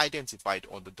line we identified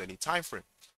on the daily time frame.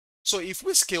 So if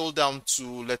we scale down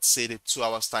to, let's say, the 2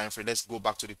 hours time frame, let's go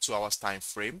back to the 2 hours time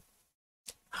frame,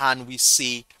 and we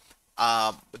see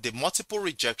the multiple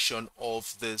rejection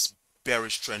of this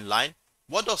bearish trend line.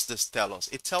 What does this tell us?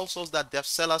 It tells us that the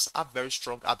sellers are very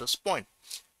strong at this point.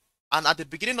 And at the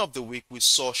beginning of the week, we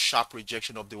saw sharp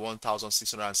rejection of the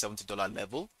 $1,670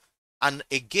 level. And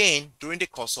again, during the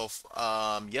course of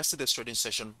yesterday's trading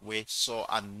session, we saw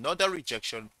another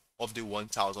rejection of the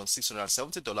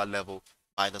 $1,670 level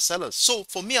by the sellers. So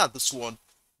for me at this one,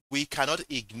 we cannot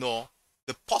ignore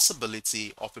the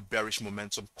possibility of a bearish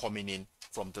momentum coming in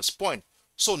from this point.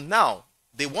 So now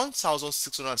the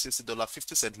 $1,660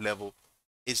 50-cent level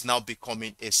is now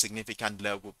becoming a significant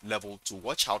level to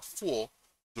watch out for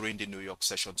during the New York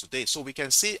session today. So we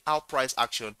can see how price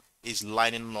action is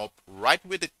lining up right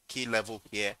with the key level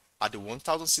here at the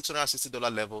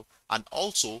 $1,660 level, and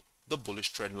also the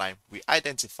bullish trend line we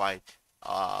identified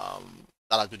that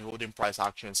has been holding price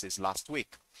action since last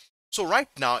week. So right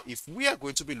now, if we are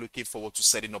going to be looking forward to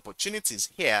setting opportunities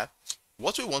here,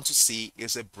 what we want to see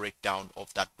is a breakdown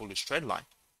of that bullish trend line.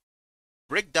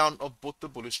 Breakdown of both the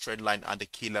bullish trend line and the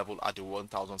key level at the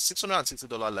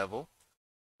 $1,660 level.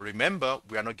 Remember,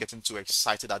 we are not getting too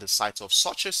excited at the sight of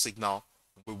such a signal.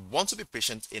 We want to be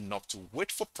patient enough to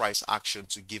wait for price action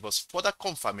to give us further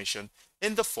confirmation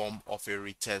in the form of a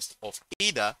retest of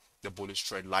either the bullish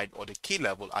trend line or the key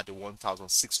level at the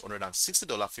 $1,660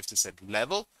 50-cent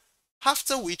level,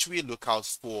 after which we look out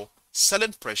for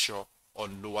selling pressure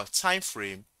on lower time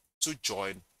frame to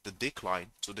join the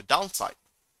decline to the downside.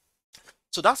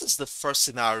 So that is the first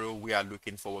scenario we are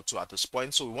looking forward to at this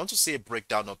point. So we want to see a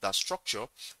breakdown of that structure,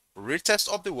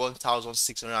 retest of the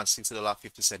 $1,660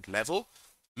 50-cent level,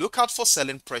 look out for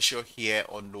selling pressure here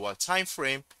on lower time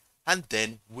frame, and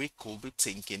then we could be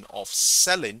thinking of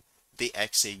selling the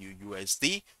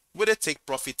XAUUSD with a take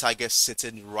profit target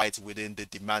sitting right within the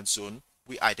demand zone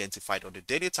we identified on the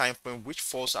daily time frame, which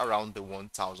falls around the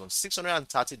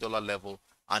 $1,630 level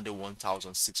and the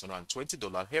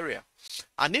 $1,620 area.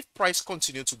 And if price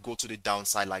continue to go to the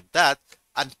downside like that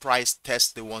and price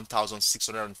tests the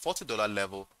 $1,640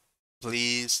 level,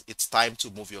 please, it's time to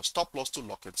move your stop loss to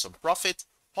lock in some profit,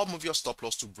 or move your stop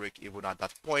loss to break even at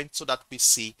that point, so that we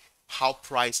see how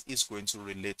price is going to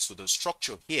relate to the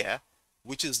structure here,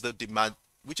 which is the demand,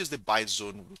 which is the buy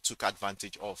zone we took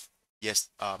advantage of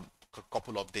a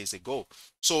couple of days ago.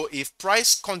 So if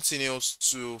price continues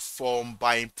to form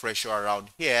buying pressure around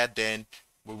here, then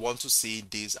we want to see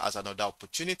this as another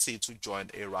opportunity to join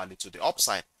a rally to the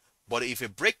upside. But if a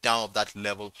breakdown of that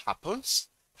level happens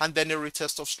and then a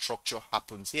retest of structure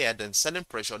happens here, then selling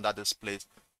pressure on that display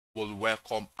will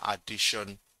welcome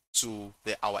addition to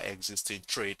our existing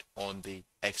trade on the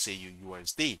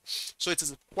XAUUSD. So it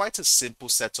is quite a simple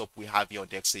setup we have here on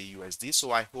the XAUUSD.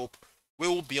 So I hope we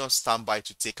will be on standby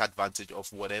to take advantage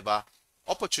of whatever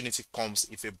opportunity comes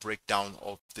if a breakdown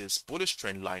of this bullish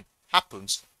trend line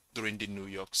happens during the New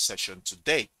York session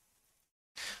today.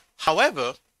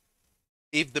 However,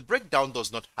 if the breakdown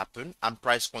does not happen and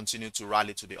price continue to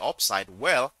rally to the upside,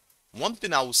 well, one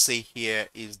thing I will say here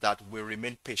is that we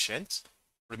remain patient.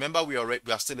 Remember, we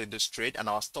are still in this trade and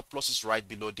our stop loss is right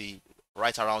around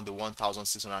the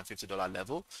 $1,650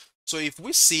 level. So if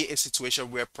we see a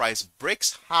situation where price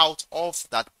breaks out of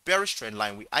that bearish trend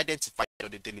line we identified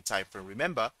on the daily time frame,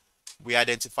 remember, we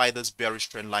identified this bearish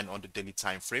trend line on the daily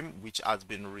time frame, which has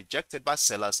been rejected by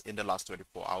sellers in the last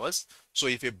 24 hours. So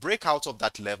if a breakout of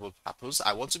that level happens,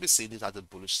 I want to be seeing it as a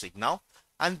bullish signal.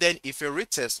 And then if a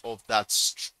retest of that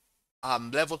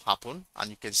level happen,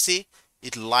 and you can see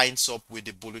it lines up with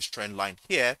the bullish trend line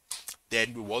here,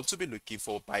 then we want to be looking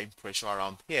for buying pressure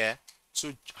around here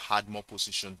to add more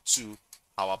position to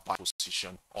our buy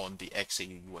position on the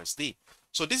XAUUSD.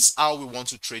 So this is how we want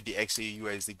to trade the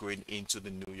XAUUSD going into the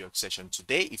New York session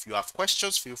today. If you have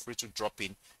questions, feel free to drop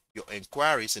in your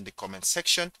inquiries in the comment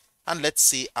section, and let's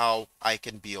see how I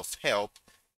can be of help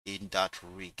in that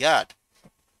regard.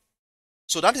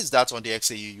 So that is that on the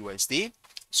XAUUSD.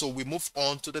 So we move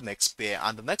on to the next pair,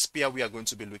 and the next pair we are going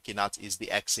to be looking at is the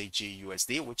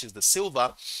XAGUSD, which is the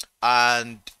silver,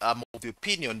 and I'm of the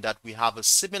opinion that we have a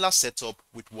similar setup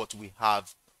with what we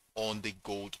have on the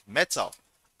gold metal.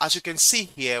 As you can see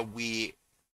here, we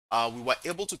were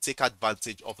able to take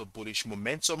advantage of a bullish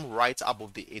momentum right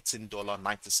above the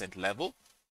 $18.90 level.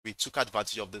 We took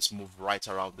advantage of this move right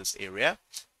around this area,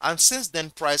 and since then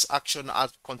price action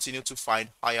has continued to find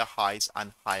higher highs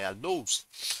and higher lows.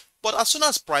 But as soon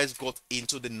as price got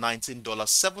into the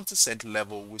 $19.70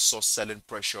 level, we saw selling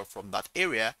pressure from that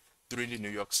area during the New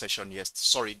York session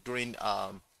during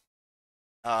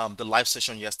the live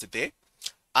session yesterday.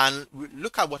 And we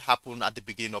look at what happened at the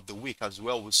beginning of the week as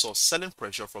well. We saw selling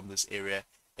pressure from this area,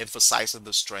 emphasizing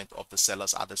the strength of the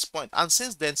sellers at this point. And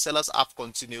since then, sellers have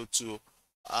continued to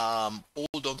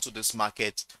hold on to this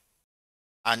market,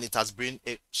 and it has been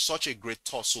such a great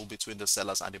tussle between the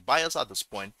sellers and the buyers at this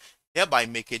point, thereby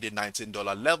making the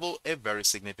 $19 level a very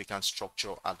significant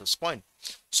structure at this point.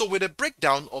 So with a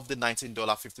breakdown of the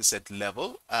 $19.50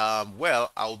 level,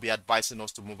 well, I will be advising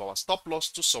us to move our stop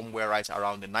loss to somewhere right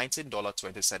around the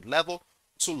 $19.20 level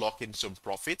to lock in some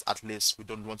profit. At least we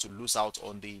don't want to lose out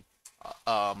on the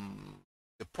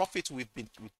profit we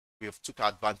have took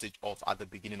advantage of at the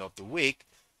beginning of the week.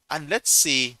 And let's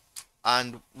see.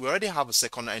 And we already have a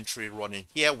second entry running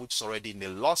here, which is already in a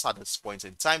loss at this point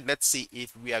in time. Let's see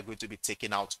if we are going to be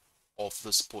taken out of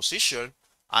this position.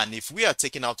 And if we are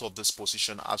taken out of this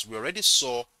position, as we already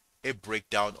saw a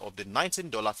breakdown of the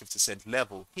 $19.50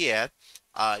 level here,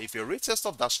 if a retest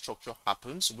of that structure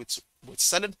happens with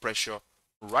selling pressure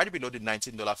right below the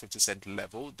 $19.50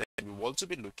 level, then we want to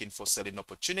be looking for selling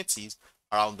opportunities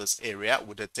around this area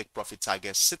with the take profit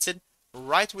target sitting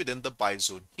right within the buy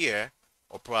zone here,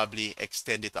 or probably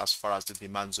extend it as far as the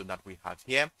demand zone that we have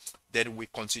here. Then we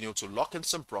continue to lock in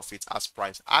some profit as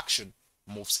price action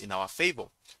moves in our favor.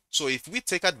 So if we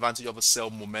take advantage of a sell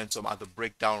momentum at the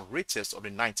breakdown retest of the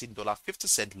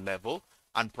 $19.50 level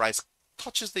and price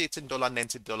touches the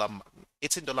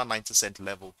 $18.90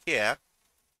 level here,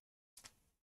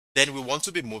 then we want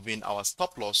to be moving our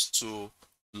stop loss to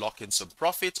lock in some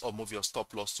profit, or move your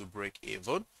stop loss to break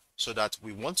even, so that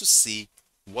we want to see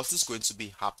what is going to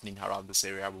be happening around this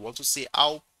area. We want to see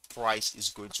how price is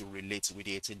going to relate with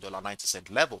the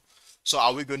 $18.90 level. So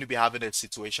are we going to be having a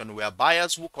situation where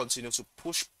buyers will continue to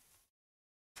push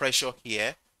pressure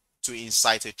here to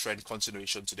incite a trend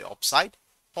continuation to the upside,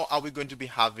 or are we going to be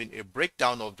having a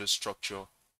breakdown of the structure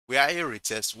where a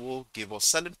retest will give us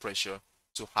selling pressure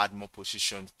to add more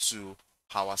position to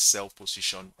our sell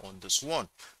position on this one?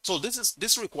 So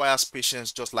this requires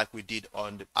patience, just like we did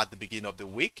at the beginning of the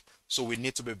week. So we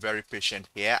need to be very patient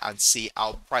here and see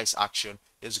how price action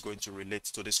is going to relate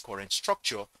to this current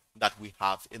structure that we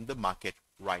have in the market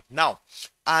right now.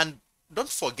 And don't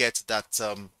forget that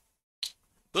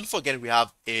we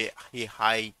have a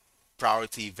high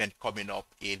priority event coming up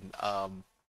in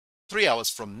 3 hours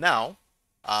from now.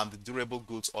 The durable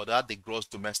goods order, the gross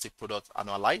domestic product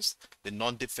annualized, the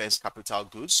non-defense capital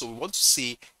goods. So we want to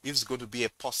see if it's going to be a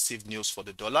positive news for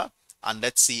the dollar, and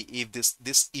let's see if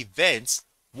this event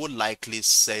would likely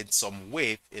send some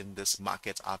wave in this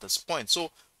market at this point.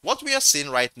 So what we are seeing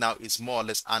right now is more or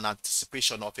less an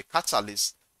anticipation of a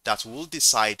catalyst that will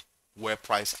decide where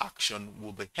price action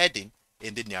will be heading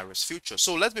in the nearest future.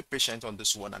 So let's be patient on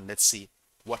this one and let's see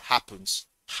what happens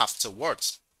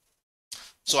afterwards.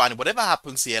 So, and whatever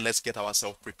happens here, let's get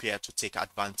ourselves prepared to take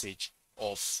advantage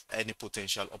of any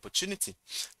potential opportunity.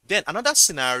 Then another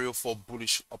scenario for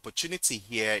bullish opportunity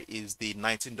here is the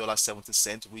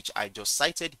 $19.70, which I just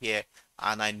cited here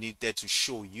and I needed to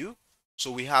show you.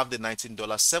 So we have the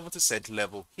 $19.70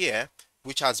 level here,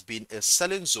 which has been a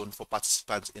selling zone for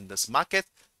participants in this market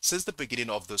since the beginning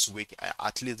of this week.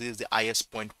 At least this is the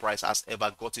highest point price has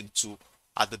ever gotten to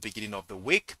at the beginning of the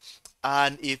week.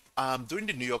 And if during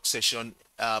the New York session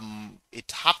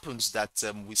it happens that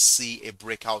we see a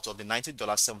breakout of the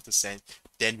 $19.70,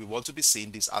 then we want to be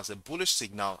seeing this as a bullish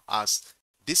signal, as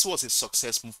this was a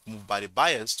success move by the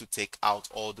buyers to take out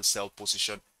all the sell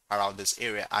position around this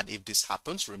area. And if this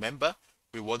happens, remember,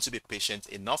 we want to be patient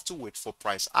enough to wait for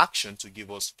price action to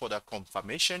give us further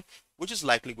confirmation, which is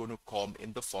likely going to come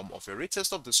in the form of a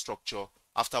retest of the structure,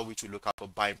 after which we look at for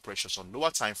buying pressures on lower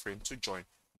time frame to join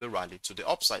the rally to the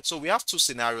upside. So we have two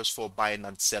scenarios for buying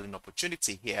and selling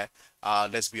opportunity here.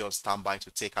 Let's be on standby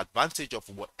to take advantage of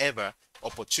whatever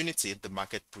opportunity the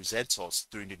market presents us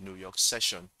during the New York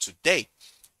session today.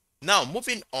 Now,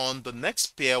 moving on, the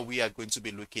next pair we are going to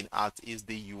be looking at is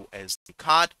the USD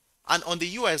CAD. And on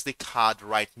the USD CAD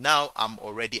right now, I'm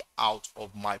already out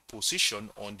of my position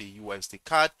on the USD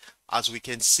CAD. As we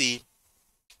can see,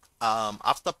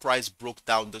 after price broke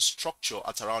down the structure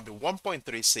at around the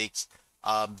 1.36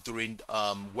 during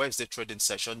Wednesday trading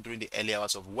session, during the early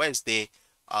hours of Wednesday,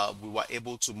 we were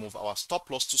able to move our stop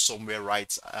loss to somewhere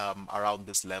right around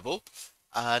this level.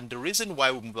 And the reason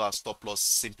why we move our stop loss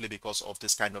simply because of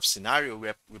this kind of scenario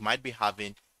where we might be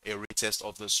having a retest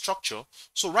of the structure.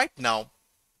 So right now,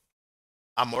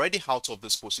 I'm already out of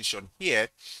this position here.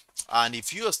 And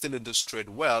if you are still in this trade,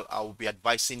 well, I will be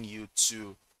advising you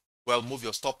to, well, move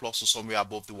your stop loss to somewhere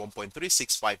above the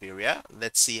 1.365 area.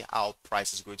 Let's see how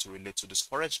price is going to relate to this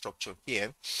current structure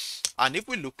here. And if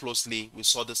we look closely, we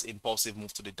saw this impulsive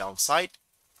move to the downside.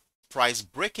 Price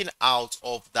breaking out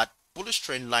of that bullish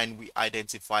trend line we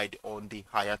identified on the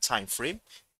higher time frame.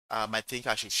 I think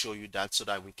I should show you that so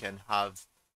that we can have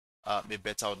a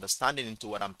better understanding into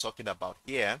what I'm talking about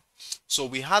here. So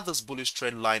we had this bullish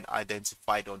trend line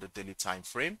identified on the daily time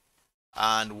frame,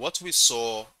 and what we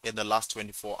saw in the last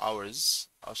 24 hours,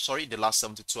 the last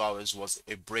 72 hours, was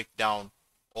a breakdown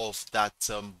of that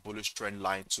bullish trend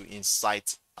line to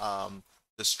incite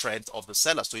the strength of the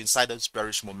sellers, to incite this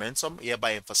bearish momentum,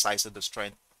 hereby emphasizing the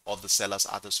strength of the sellers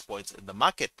at this point in the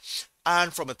market.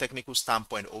 And from a technical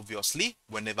standpoint, obviously,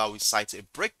 whenever we cite a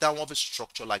breakdown of a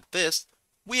structure like this,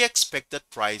 we expect that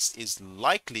price is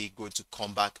likely going to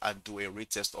come back and do a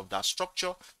retest of that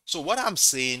structure. So what I'm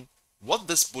saying, what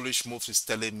this bullish move is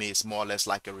telling me is more or less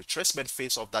like a retracement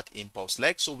phase of that impulse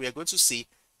leg. So we are going to see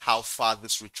how far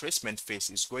this retracement phase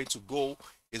is going to go.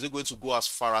 Is it going to go as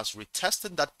far as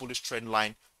retesting that bullish trend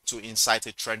line to incite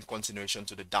a trend continuation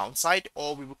to the downside,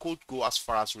 or we could go as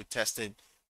far as retesting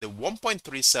the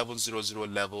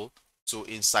 1.3700 level to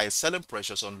incite selling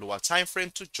pressures on lower time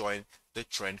frame to join the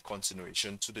trend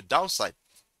continuation to the downside.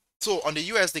 So on the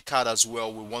USD CAD as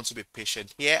well, we want to be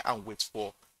patient here and wait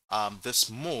for this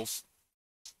move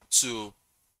to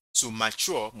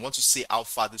mature. We want to see how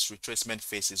far this retracement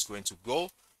phase is going to go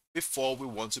before we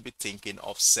want to be thinking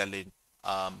of selling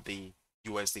the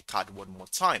USD CAD one more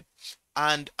time.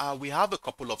 And we have a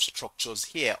couple of structures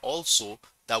here also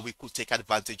that we could take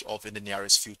advantage of in the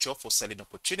nearest future for selling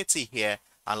opportunity here.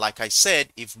 And like I said,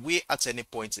 if we at any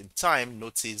point in time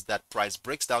notice that price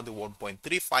breaks down the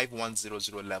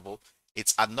 1.35100 level,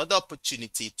 it's another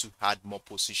opportunity to add more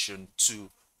position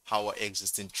to our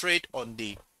existing trade on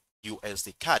the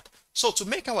USD CAD. So to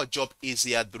make our job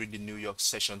easier during the New York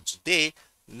session today,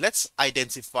 let's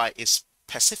identify a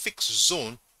specific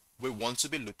zone we want to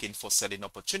be looking for selling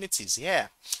opportunities here.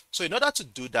 So in order to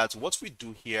do that, what we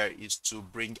do here is to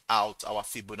bring out our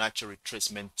Fibonacci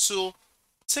retracement tool,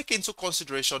 take into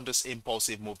consideration this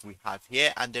impulsive move we have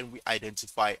here, and then we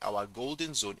identify our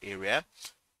golden zone area,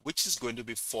 which is going to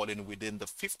be falling within the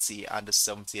 50 and the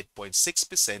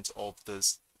 78.6% of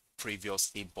this previous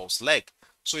impulse leg.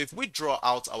 So if we draw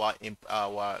out our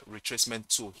retracement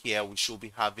tool here, we should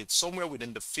be having somewhere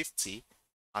within the 50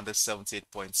 and the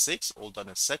 78.6. Hold on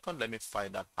a second, let me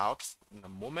find that out in a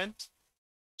moment.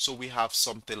 So we have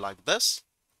something like this.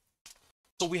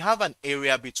 So we have an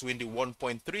area between the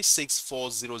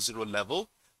 1.36400 level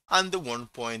and the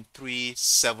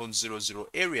 1.3700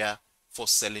 area for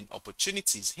selling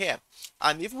opportunities here.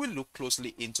 And if we look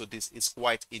closely into this, it's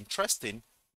quite interesting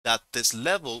that this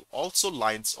level also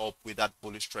lines up with that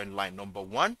bullish trend line number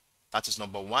one. That is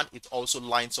number one. It also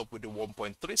lines up with the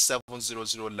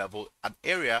 1.3700 level, an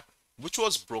area which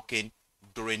was broken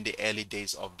during the early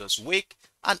days of this week.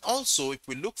 And also, if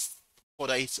we look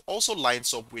further, it also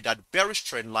lines up with that bearish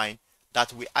trend line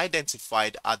that we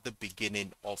identified at the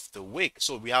beginning of the week.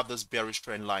 So we have this bearish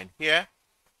trend line here.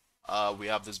 We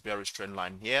have this bearish trend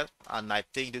line here, and I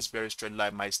think this bearish trend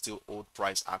line might still hold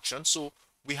price action. So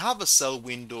we have a sell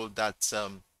window that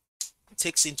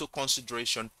takes into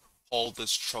consideration all the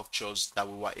structures that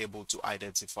we were able to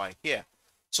identify here.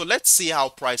 So let's see how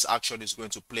price action is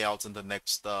going to play out in the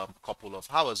next couple of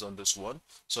hours on this one.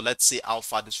 So let's see how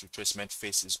far this retracement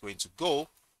phase is going to go.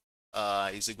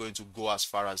 Is it going to go as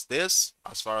far as this,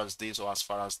 or as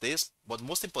far as this? But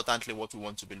most importantly, what we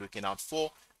want to be looking out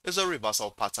for is a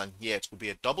reversal pattern here. It could be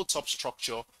a double top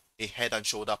structure, a head and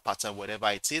shoulder pattern, whatever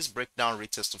it is. Breakdown,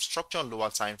 retest of structure on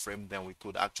lower time frame, then we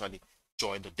could actually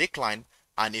join the decline.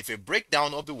 And if a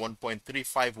breakdown of the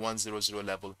 1.35100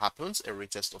 level happens, a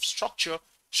retest of structure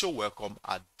should welcome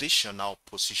additional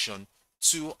position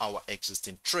to our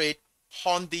existing trade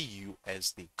on the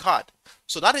USD card.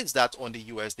 So that is that on the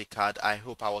USD card. I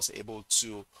hope I was able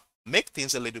to make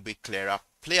things a little bit clearer,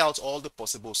 play out all the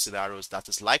possible scenarios that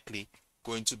is likely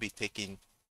going to be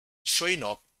showing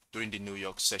up during the New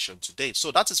York session today.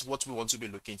 So that is what we want to be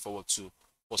looking forward to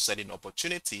for selling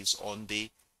opportunities on the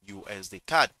USD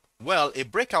card. Well, a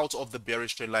breakout of the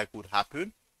bearish trend line could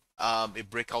happen. A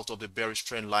breakout of the bearish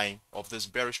trend line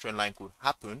could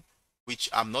happen, which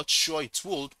I'm not sure it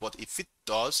would, but if it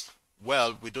does,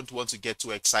 well, we don't want to get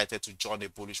too excited to join a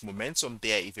bullish momentum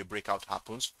there. If a breakout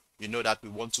happens, we know that we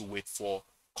want to wait for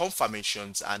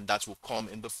confirmations, and that will come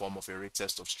in the form of a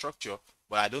retest of structure.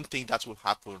 But I don't think that will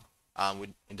happen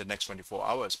in the next 24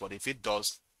 hours. But if it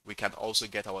does, we can also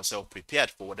get ourselves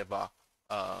prepared for whatever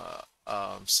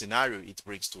scenario it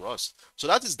brings to us. So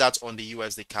that is that on the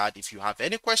USD card. If you have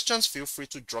any questions, feel free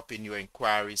to drop in your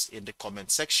inquiries in the comment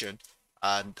section,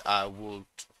 and I will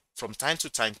from time to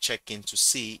time check in to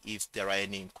see if there are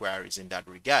any inquiries in that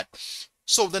regard.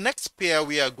 So the next pair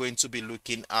we are going to be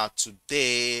looking at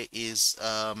today is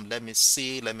let me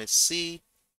see we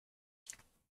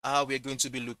are going to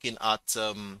be looking at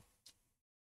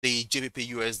the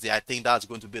GBPUSD. I think that's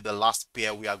going to be the last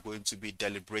pair we are going to be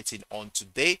deliberating on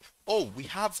today. Oh, we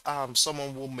have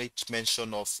someone who made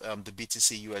mention of the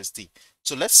BTCUSD.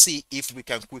 So let's see if we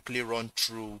can quickly run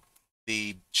through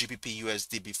the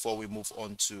GBPUSD before we move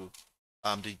on to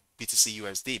the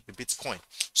BTCUSD, the Bitcoin.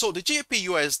 So the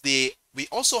GBPUSD, we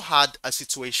also had a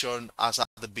situation as at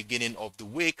the beginning of the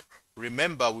week.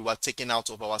 Remember, we were taken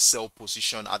out of our sell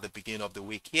position at the beginning of the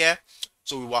week here.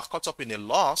 So we were caught up in a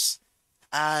loss,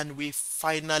 and we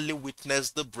finally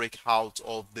witnessed the breakout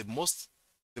of the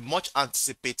much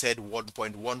anticipated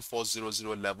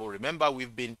 1.1400 level. Remember,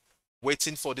 we've been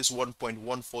waiting for this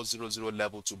 1.1400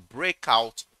 level to break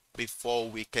out before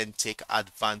we can take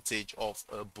advantage of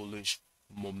a bullish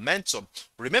momentum.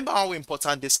 Remember how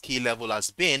important this key level has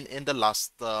been in the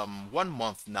last 1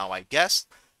 month now, I guess.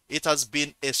 It has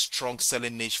been a strong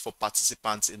selling niche for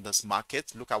participants in this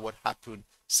market. Look at what happened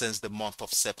since the month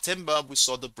of September. We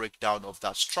saw the breakdown of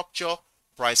that structure.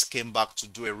 Price came back to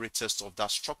do a retest of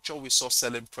that structure. We saw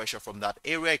selling pressure from that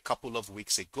area a couple of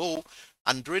weeks ago.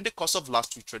 And during the course of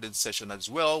last week's trading session as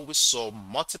well, we saw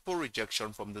multiple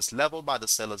rejection from this level by the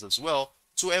sellers as well,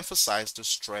 to emphasize the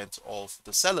strength of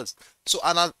the sellers. So,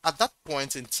 and at that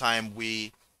point in time,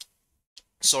 when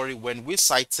we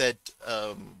cited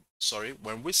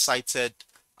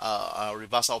a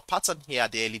reversal pattern here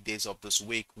at the early days of this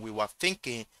week, we were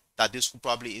thinking that this could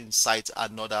probably incite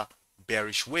another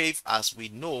bearish wave, as we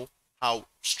know how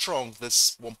strong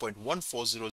this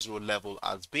 1.1400 level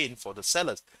has been for the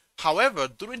sellers. However,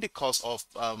 during the course of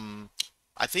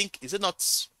I think, is it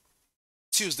not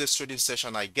Tuesday's trading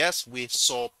session, I guess, we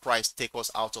saw price take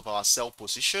us out of our sell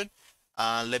position.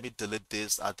 Let me delete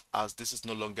this as this is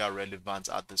no longer relevant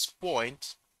at this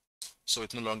point. So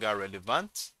it's no longer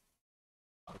relevant.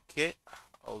 Okay,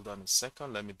 hold on a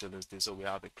second. Let me delete this so we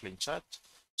have a clean chart.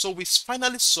 So we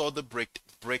finally saw the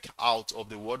breakout of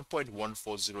the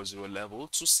 1.1400 level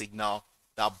to signal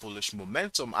that bullish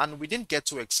momentum, and we didn't get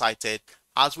too excited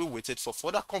as we waited for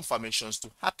further confirmations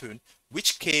to happen,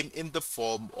 which came in the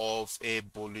form of a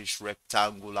bullish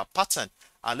rectangular pattern.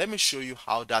 And let me show you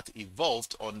how that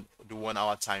evolved on the 1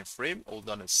 hour time frame. Hold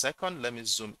on a second. Let me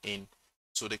zoom in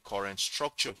to the current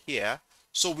structure here.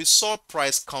 So we saw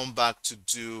price come back to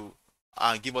do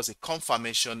give us a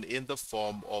confirmation in the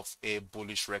form of a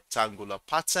bullish rectangular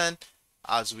pattern.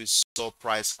 as we saw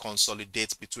price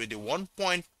consolidate between the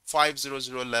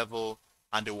 1.500 level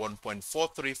and the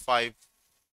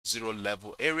 1.4350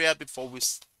 level area before we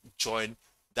join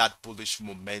that bullish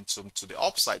momentum to the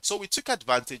upside. So we took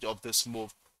advantage of this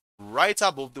move right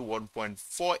above the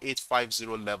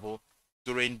 1.4850 level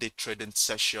during the trading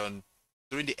session,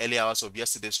 during the early hours of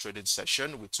yesterday's trading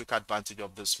session. We took advantage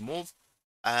of this move,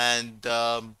 and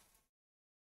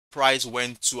price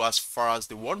went to as far as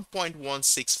the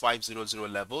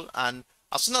 1.16500 level, and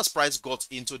as soon as price got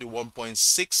into the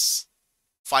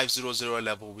 1.6500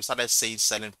 level, we started seeing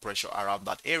selling pressure around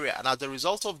that area, and as a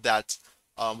result of that,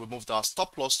 we moved our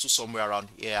stop loss to somewhere around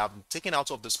here. I'm taking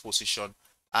out of this position,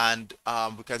 and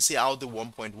we can see how the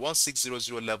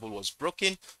 1.1600 level was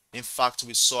broken. In fact,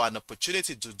 we saw an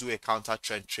opportunity to do a counter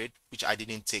trend trade, which I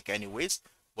didn't take anyways.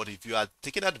 But if you are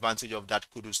taking advantage of that,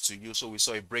 kudos to you. So we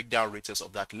saw a breakdown retest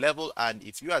of that level, and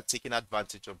if you are taking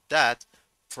advantage of that,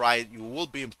 price, you will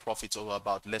be in profit of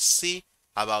about, let's see,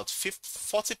 about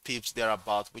 40 pips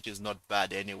thereabout, which is not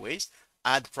bad anyways.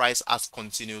 And price has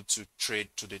continued to trade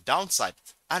to the downside.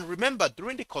 And remember,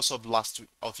 during the course of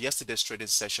yesterday's trading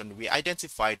session, we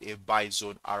identified a buy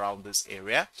zone around this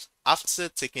area. After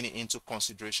taking into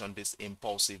consideration this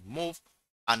impulsive move,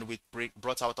 and we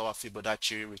brought out our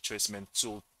Fibonacci retracement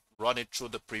tool, run it through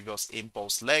the previous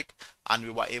impulse leg, and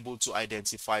we were able to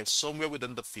identify somewhere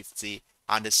within the 50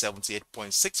 and the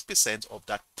 78.6% of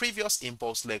that previous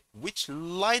impulse leg, which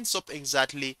lines up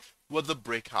exactly with the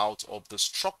breakout of the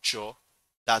structure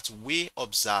that we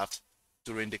observed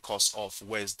during the course of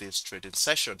Wednesday's trading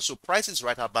session. So price is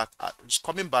right back,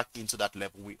 coming back into that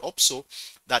level. We hope so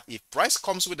that if price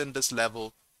comes within this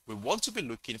level, we want to be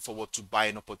looking forward to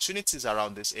buying opportunities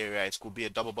around this area. It could be a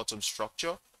double bottom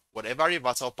structure. Whatever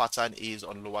reversal pattern is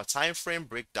on lower time frame,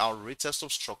 breakdown, retest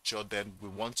of structure, then we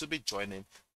want to be joining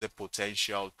the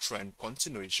potential trend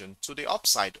continuation to the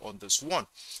upside on this one.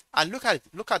 And look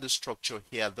at the structure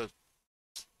here.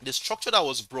 The structure that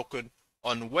was broken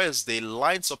on Wednesday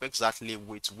lines up exactly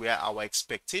with where our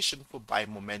expectation for buy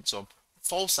momentum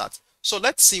falls at. So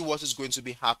let's see what is going to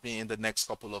be happening in the next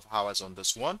couple of hours on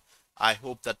this one. I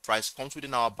hope that price comes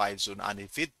within our buy zone, and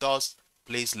if it does,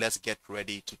 please let's get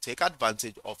ready to take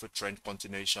advantage of a trend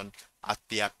continuation at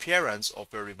the appearance of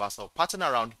a reversal pattern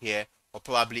around here, or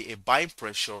probably a buying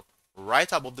pressure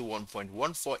right above the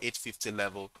 1.14850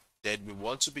 level. Then we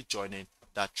want to be joining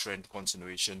that trend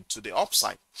continuation to the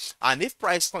upside. And if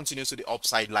price continues to the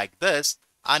upside like this,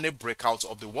 and a breakout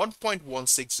of the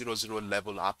 1.1600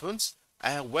 level happens,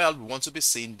 well, we want to be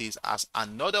seeing this as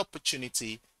another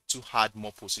opportunity to add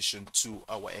more position to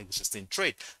our existing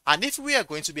trade. And if we are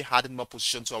going to be adding more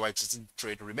position to our existing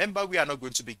trade, remember, we are not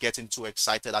going to be getting too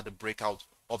excited at the breakout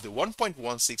of the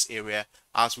 1.16 area,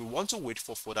 as we want to wait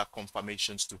for further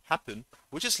confirmations to happen,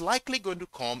 which is likely going to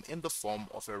come in the form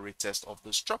of a retest of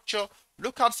the structure.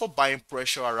 Look out for buying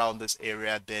pressure around this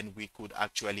area, then we could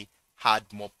actually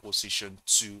add more position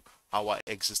to our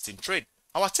existing trade.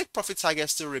 Our take profit target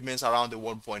still remains around the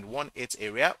 1.18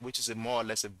 area, which is more or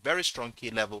less a very strong key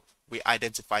level we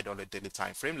identified on a daily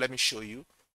time frame. Let me show you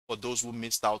for those who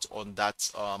missed out on that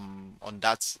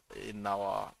in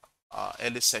our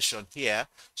early session here.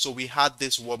 So we had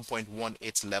this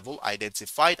 1.18 level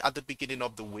identified at the beginning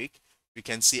of the week. We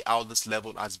can see how this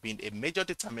level has been a major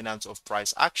determinant of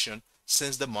price action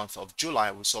since the month of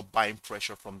July. We saw buying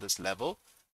pressure from this level,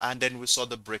 and then we saw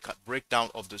the breakdown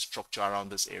of the structure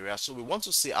around this area. So we want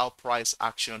to see how price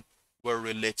action will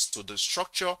relate to the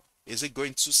structure. Is it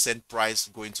going to send price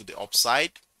going to the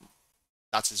upside?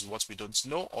 That is what we don't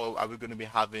know. Or are we going to be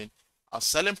having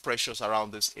selling pressures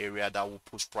around this area that will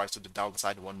push price to the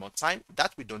downside one more time?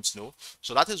 That we don't know.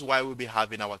 So that is why we'll be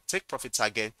having our take profit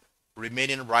target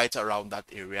remaining right around that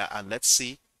area, and let's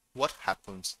see what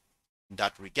happens in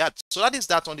that regard. So that is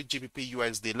that on the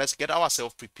GBPUSD. Let's get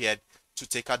ourselves prepared to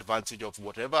take advantage of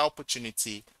whatever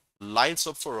opportunity lines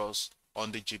up for us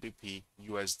on the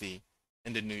GBPUSD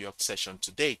in the New York session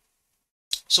today.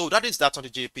 So that is that on the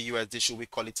GBPUSD. Should we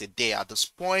call it a day at this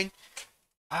point?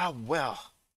 Well,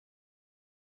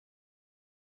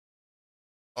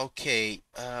 okay,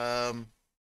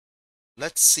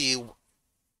 let's see.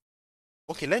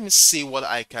 Okay, let me see what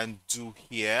I can do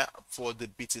here for the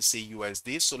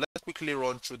BTCUSD. So let's quickly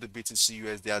run through the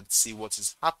BTCUSD and see what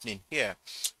is happening here.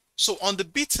 So on the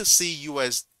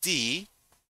BTCUSD,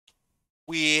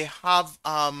 we have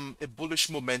a bullish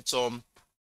momentum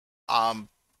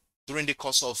during the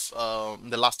course of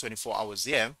the last 24 hours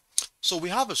here. So we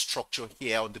have a structure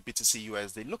here on the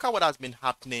BTCUSD. Look at what has been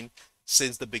happening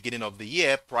since the beginning of the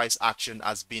year. Price action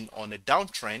has been on a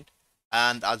downtrend,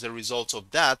 and as a result of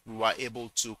that, we were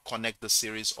able to connect the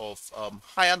series of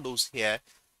higher lows here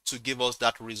to give us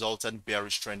that resultant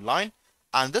bearish trend line.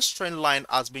 And this trend line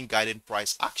has been guiding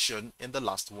price action in the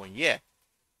last 1 year.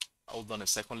 Hold on a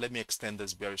second. Let me extend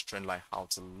this bearish trend line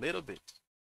out a little bit.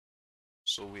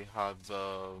 So we have,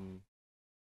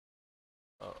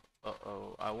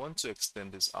 I want to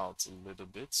extend this out a little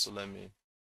bit. So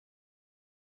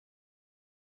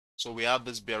so we have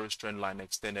this bearish trend line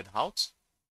extended out.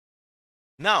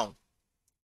 Now,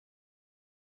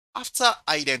 after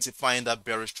identifying that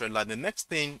bearish trend line, the next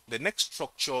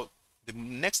structure, the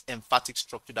next emphatic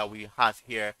structure that we have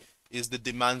here is the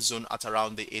demand zone at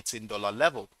around the $18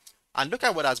 level. And look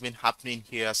at what has been happening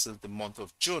here since the month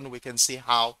of June. We can see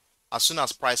how as soon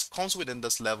as price comes within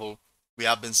this level, we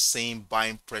have been seeing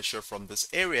buying pressure from this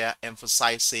area,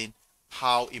 emphasizing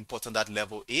how important that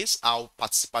level is. How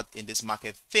participants in this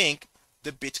market think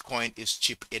the Bitcoin is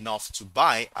cheap enough to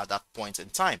buy at that point in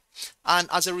time. And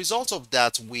as a result of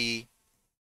that, we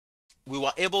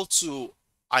were able to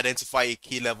identify a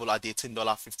key level at the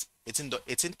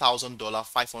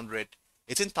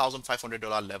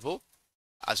 $18,500 level,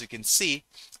 as you can see.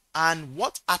 And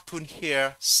what happened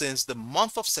here since the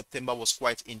month of September was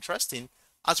quite interesting.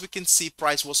 As we can see,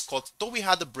 price was caught, though we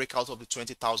had the breakout of the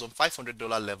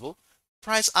 $20,500 level,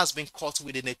 price has been caught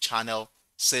within a channel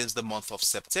since the month of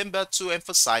September to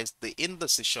emphasize the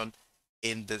indecision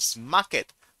in this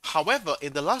market. However,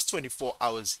 in the last 24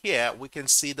 hours here, we can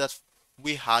see that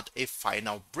we had a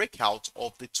final breakout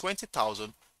of the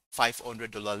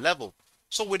 $20,500 level.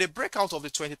 So with a breakout of the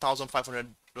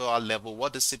 $20,500 level,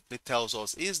 what this simply tells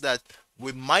us is that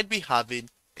we might be having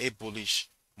a bullish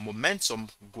momentum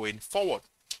going forward.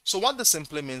 So what this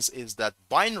simply means is that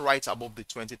buying right above the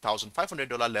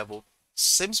 $20,500 level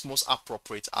seems most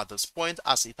appropriate at this point,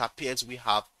 as it appears we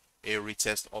have a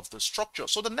retest of the structure.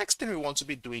 So the next thing we want to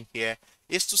be doing here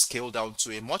is to scale down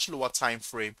to a much lower time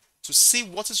frame to see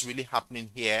what is really happening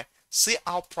here, see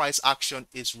how price action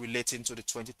is relating to the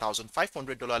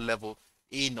 $20,500 level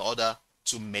in order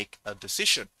to make a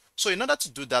decision. So in order to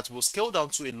do that, we'll scale down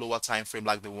to a lower time frame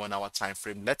like the 1 hour time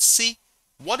frame. Let's see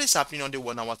what is happening on the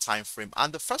 1 hour time frame.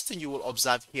 And the first thing you will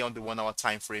observe here on the 1 hour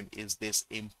time frame is this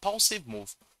impulsive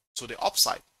move to the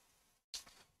upside.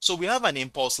 So we have an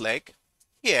impulse leg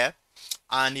here,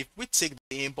 and if we take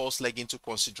the impulse leg into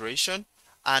consideration,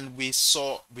 and we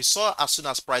saw as soon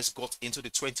as price got into the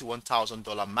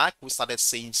 $21,000 mark, we started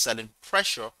seeing selling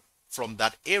pressure from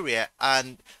that area.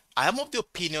 And I am of the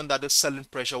opinion that the selling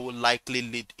pressure will likely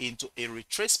lead into a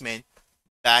retracement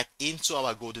back into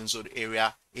our golden zone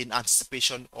area in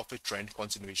anticipation of a trend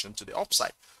continuation to the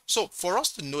upside. So for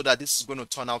us to know that this is going to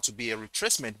turn out to be a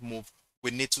retracement move,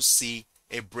 we need to see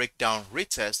a breakdown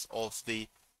retest of the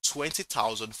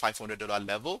 $20,500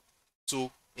 level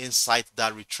to incite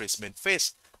that retracement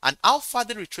phase. And how far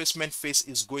the retracement phase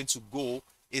is going to go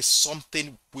is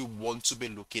something we want to be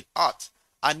looking at.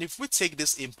 And if we take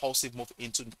this impulsive move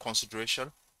into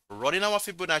consideration, running our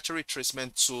Fibonacci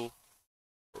retracement tool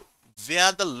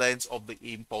via the length of the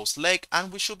impulse leg,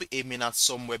 and we should be aiming at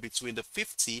somewhere between the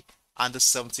 50 and the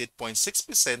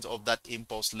 78.6% of that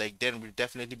impulse leg, then we'll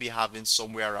definitely be having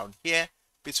somewhere around here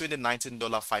between the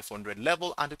 $19,500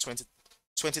 level and the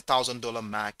 $20,000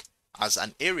 mark as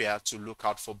an area to look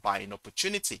out for buying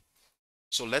opportunity.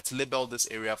 So let's label this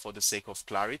area for the sake of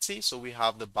clarity. So we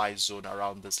have the buy zone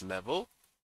around this level,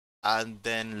 and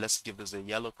then let's give this a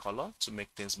yellow color to make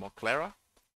things more clearer.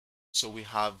 So we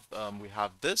have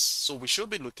this. So we should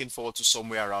be looking forward to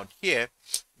somewhere around here.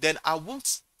 Then I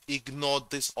won't ignore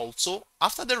this also.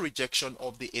 After the rejection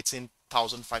of the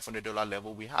 $18,500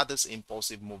 level, we had this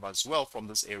impulsive move as well from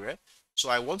this area. So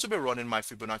I want to be running my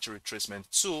Fibonacci retracement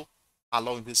tool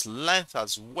along this length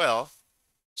as well.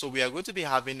 So we are going to be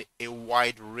having a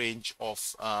wide range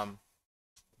of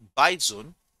buy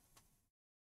zone.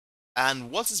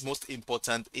 And what is most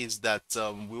important is that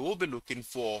we will be looking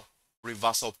for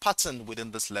reversal pattern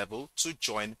within this level to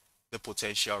join the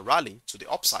potential rally to the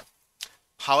upside.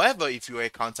 However, if you're a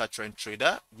counter trend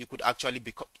trader, you could actually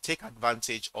take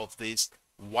advantage of this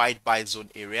wide buy zone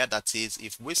area. That is,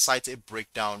 if we cite a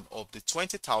breakdown of the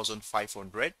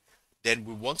 20,500, then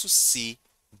we want to see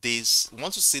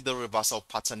the reversal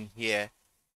pattern here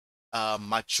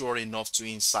mature enough to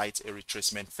incite a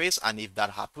retracement phase. And if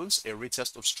that happens, a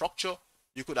retest of structure,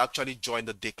 you could actually join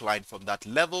the decline from that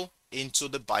level into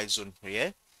the buy zone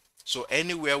here. So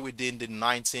anywhere within the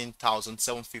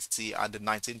 19,750 and the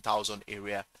 19,000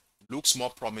 area looks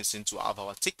more promising to have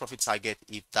our take profit target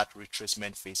if that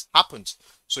retracement phase happens.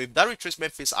 So if that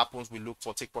retracement phase happens, we look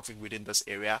for take profit within this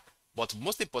area. But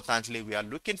most importantly, we are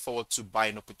looking forward to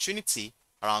buying opportunity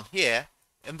around here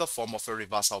in the form of a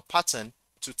reversal pattern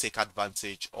to take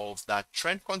advantage of that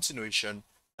trend continuation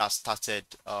that started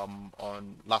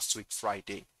on last week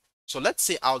Friday. So let's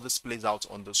see how this plays out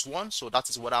on this one. So that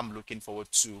is what I'm looking forward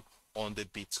to on the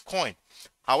Bitcoin.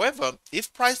 However,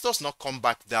 if price does not come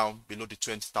back down below the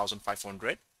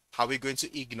 20,500, how are we going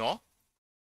to ignore?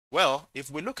 Well, if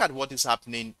we look at what is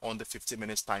happening on the 50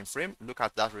 minutes time frame, look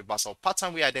at that reversal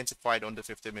pattern we identified on the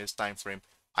 50 minutes time frame,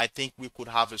 I think we could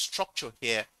have a structure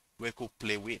here we could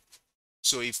play with.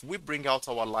 So if we bring out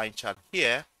our line chart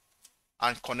here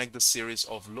and connect the series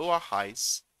of lower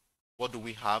highs, what do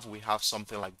we have? We have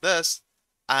something like this.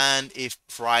 And if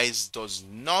price does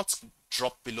not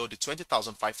drop below the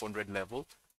 20,500 level,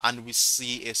 and we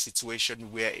see a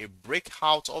situation where a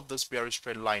breakout of this bearish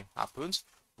trend line happens,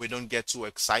 we don't get too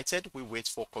excited. We wait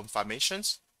for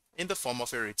confirmations in the form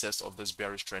of a retest of this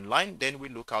bearish trend line. Then we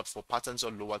look out for patterns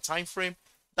on lower time frame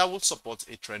that will support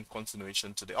a trend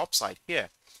continuation to the upside here.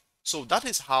 So that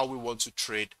is how we want to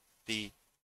trade the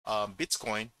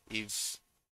Bitcoin.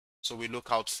 So we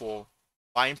look out for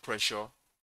buying pressure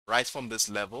right from this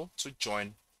level to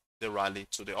join the rally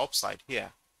to the upside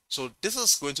here. So this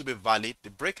is going to be valid. The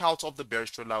breakout of the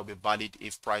bearish trend line will be valid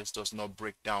if price does not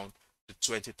break down the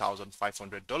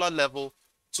 $20,500 level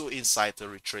to incite the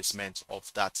retracement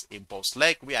of that impulse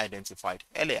leg we identified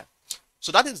earlier.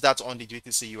 So that is that on the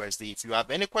BTCUSD. If you have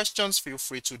any questions, feel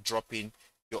free to drop in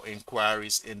your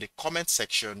inquiries in the comment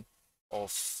section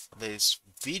of this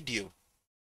video.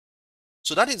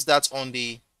 So that is that on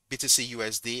the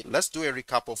BTCUSD. Let's do a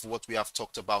recap of what we have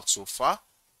talked about so far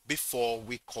before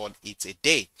we call it a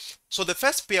day. So the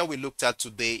first pair we looked at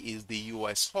today is the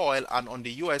USOil, and on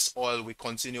the USOil we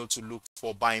continue to look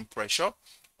for buying pressure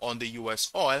on the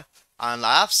USOil, and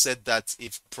I have said that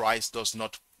if price does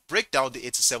not break down the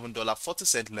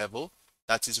 $87.40 level,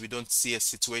 that is, we don't see a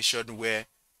situation where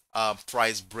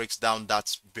price breaks down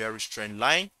that bearish trend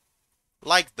line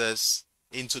like this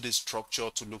into this structure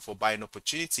to look for buying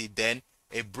opportunity, then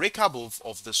a break above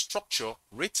of the structure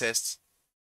retest,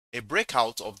 a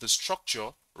breakout of the structure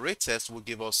retest will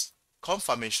give us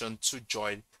confirmation to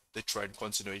join the trend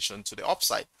continuation to the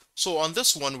upside. So on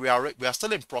this one, we are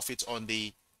still in profit on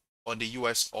the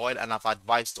USOil, and I've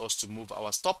advised us to move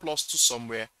our stop loss to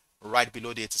somewhere right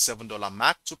below the $87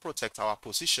 mark to protect our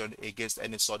position against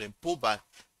any sudden pullback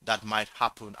that might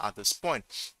happen at this point.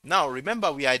 Now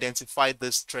remember, we identified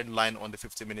this trend line on the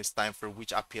 50 minutes time frame,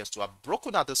 which appears to have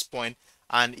broken at this point,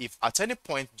 and if at any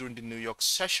point during the New York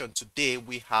session today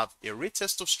we have a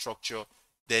retest of structure,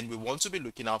 then we want to be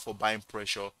looking out for buying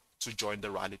pressure to join the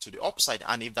rally to the upside.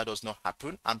 And if that does not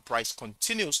happen and price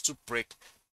continues to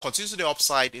the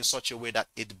upside in such a way that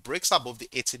it breaks above the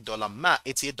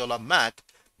 $88 mark,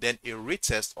 then a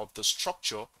retest of the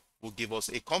structure will give us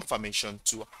a confirmation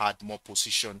to add more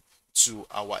position to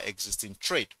our existing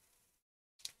trade.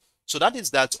 So that is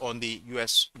that on the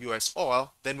USOil.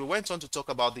 Then we went on to talk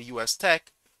about the US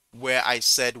tech, where I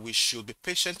said we should be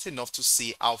patient enough to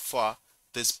see how far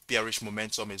this bearish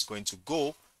momentum is going to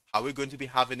go. Are we going to be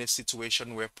having a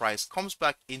situation where price comes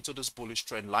back into this bullish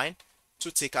trend line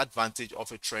to take advantage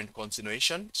of a trend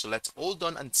continuation? So let's hold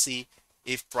on and see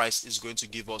if price is going to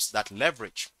give us that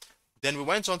leverage. Then we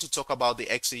went on to talk about the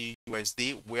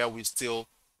XAUUSD, where we are still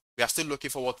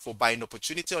looking forward for buying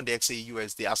opportunity on the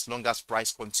XAUUSD as long as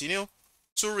price continue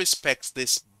to respect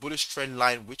this bullish trend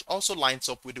line, which also lines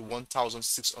up with the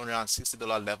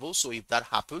 $1,660 level. So if that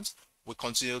happens, we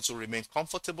continue to remain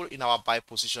comfortable in our buy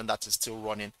position that is still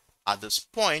running at this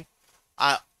point.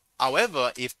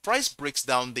 However, if price breaks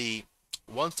down the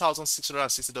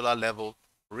 $1,660 level,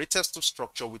 retest to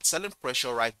structure with selling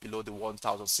pressure right below the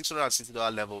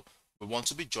 $1,660 level, we want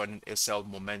to be joining a sell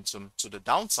momentum to the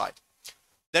downside.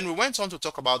 Then we went on to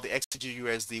talk about the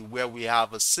XAGUSD, where we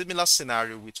have a similar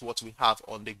scenario with what we have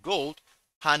on the gold.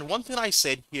 And one thing I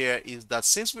said here is that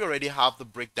since we already have the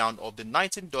breakdown of the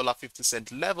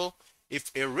 $19.50 level, if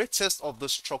a retest of the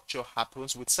structure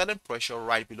happens with selling pressure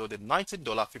right below the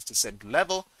 $19.50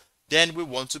 level, then we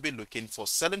want to be looking for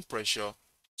selling pressure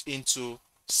into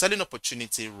selling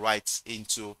opportunity right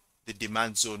into the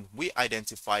demand zone we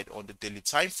identified on the daily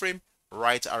time frame,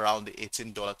 right around the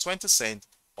 $18.20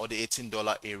 or the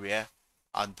 $18 area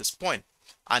at this point.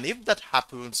 And if that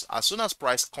happens, as soon as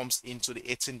price comes into the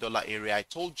 $18 area, I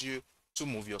told you to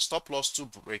move your stop loss to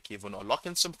break even or lock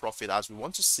in some profit, as we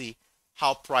want to see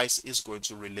how price is going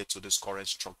to relate to this current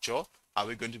structure. Are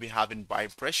we going to be having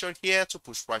buying pressure here to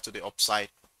push price to the upside,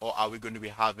 or are we going to be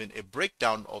having a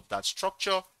breakdown of that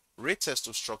structure, retest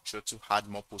of structure to add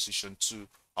more position to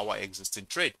our existing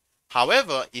trade?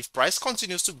 However, if price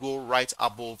continues to go right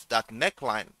above that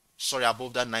neckline,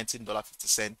 above that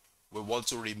 $19.50, we want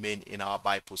to remain in our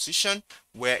buy position,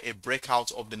 where a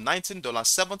breakout of the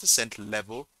 $19.70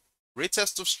 level,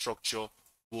 retest of structure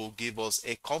will give us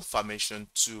a confirmation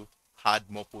to add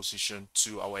more position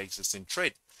to our existing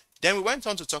trade. Then we went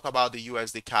on to talk about the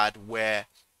USD CAD, where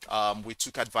we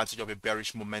took advantage of a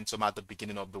bearish momentum at the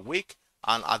beginning of the week.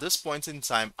 And at this point in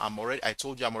time, I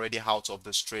told you I'm already out of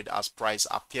this trade, as price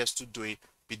appears to be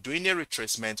doing a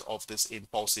retracement of this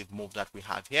impulsive move that we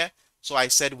have here. So I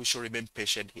said we should remain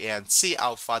patient here and see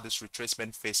how far this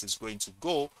retracement phase is going to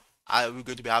go. We're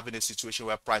going to be having a situation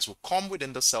where price will come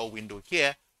within the sell window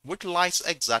here, which lies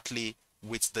exactly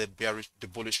with the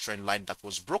bullish trend line that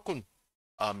was broken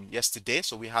yesterday.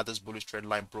 So we had this bullish trend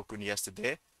line broken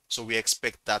yesterday. So we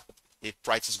expect that if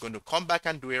price is going to come back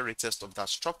and do a retest of that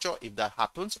structure, if that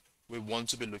happens, we want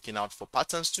to be looking out for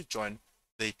patterns to join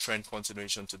the trend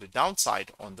continuation to the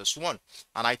downside on this one.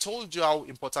 And I told you how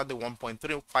important the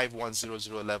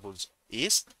 1.35100 levels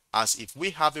is, as if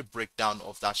we have a breakdown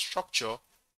of that structure,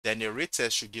 then a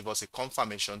retest should give us a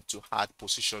confirmation to add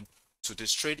position to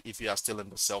this trade if you are still in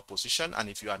the sell position. And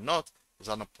if you are not, there's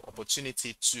an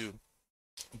opportunity to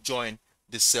join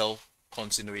the sell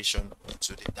continuation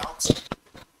to the downside.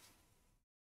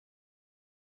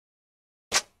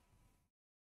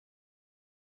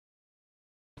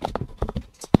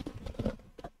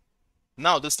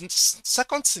 Now,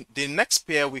 the next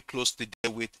pair we close the day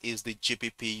with is the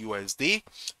GBPUSD,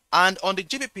 and on the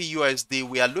GBPUSD,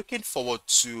 we are looking forward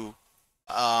to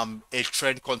a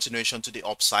trend continuation to the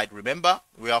upside. Remember,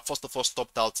 we are first of all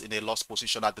stopped out in a loss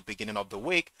position at the beginning of the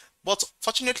week, but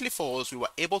fortunately for us, we were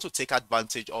able to take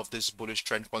advantage of this bullish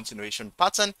trend continuation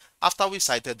pattern after we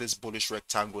cited this bullish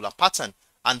rectangular pattern,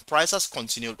 and price has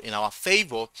continued in our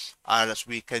favor, and as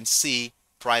we can see,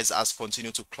 price has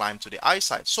continued to climb to the high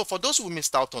side. So for those who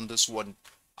missed out on this one,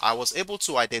 I was able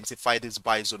to identify this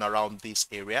buy zone around this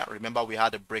area. Remember, we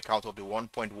had a breakout of the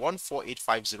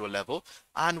 1.14850 level,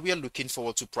 and we are looking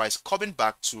forward to price coming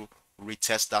back to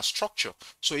retest that structure.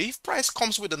 So if price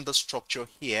comes within the structure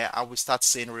here and we start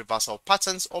seeing reversal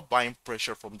patterns or buying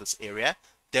pressure from this area,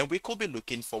 then we could be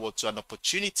looking forward to an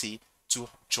opportunity to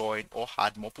join or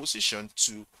add more position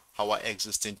to our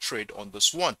existing trade on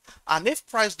this one. And if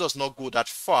price does not go that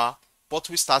far, but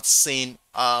we start seeing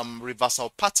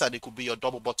reversal pattern, it could be your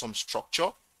double bottom structure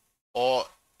or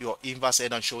your inverse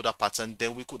head and shoulder pattern,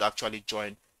 then we could actually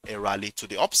join a rally to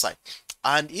the upside.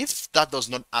 And if that does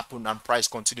not happen and price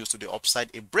continues to the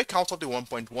upside, a breakout of the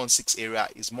 1.16 area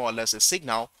is more or less a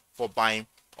signal for buying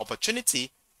opportunity.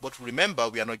 But remember,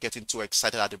 we are not getting too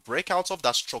excited at the breakout of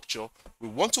that structure. We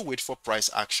want to wait for price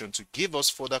action to give us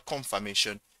further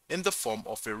confirmation in the form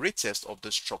of a retest of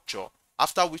the structure,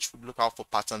 after which we look out for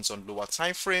patterns on lower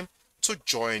time frame to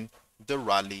join the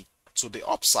rally to the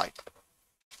upside.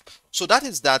 So that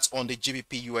is that on the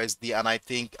GBPUSD, and I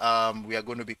think we are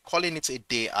going to be calling it a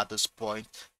day at this point.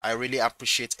 I really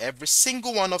appreciate every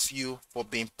single one of you for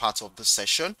being part of the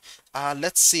session.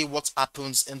 Let's see what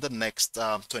happens in the next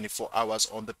 24 hours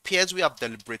on the pairs we have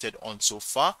deliberated on so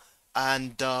far,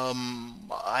 and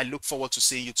I look forward to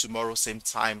seeing you tomorrow, same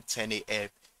time, 10 a.m.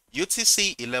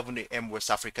 UTC, 11 a.m.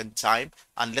 West African time,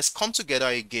 and let's come together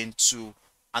again to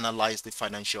analyze the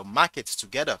financial markets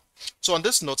together. So on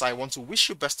this note, I want to wish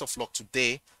you best of luck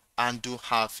today and do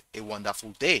have a wonderful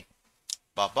day.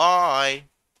 Bye bye.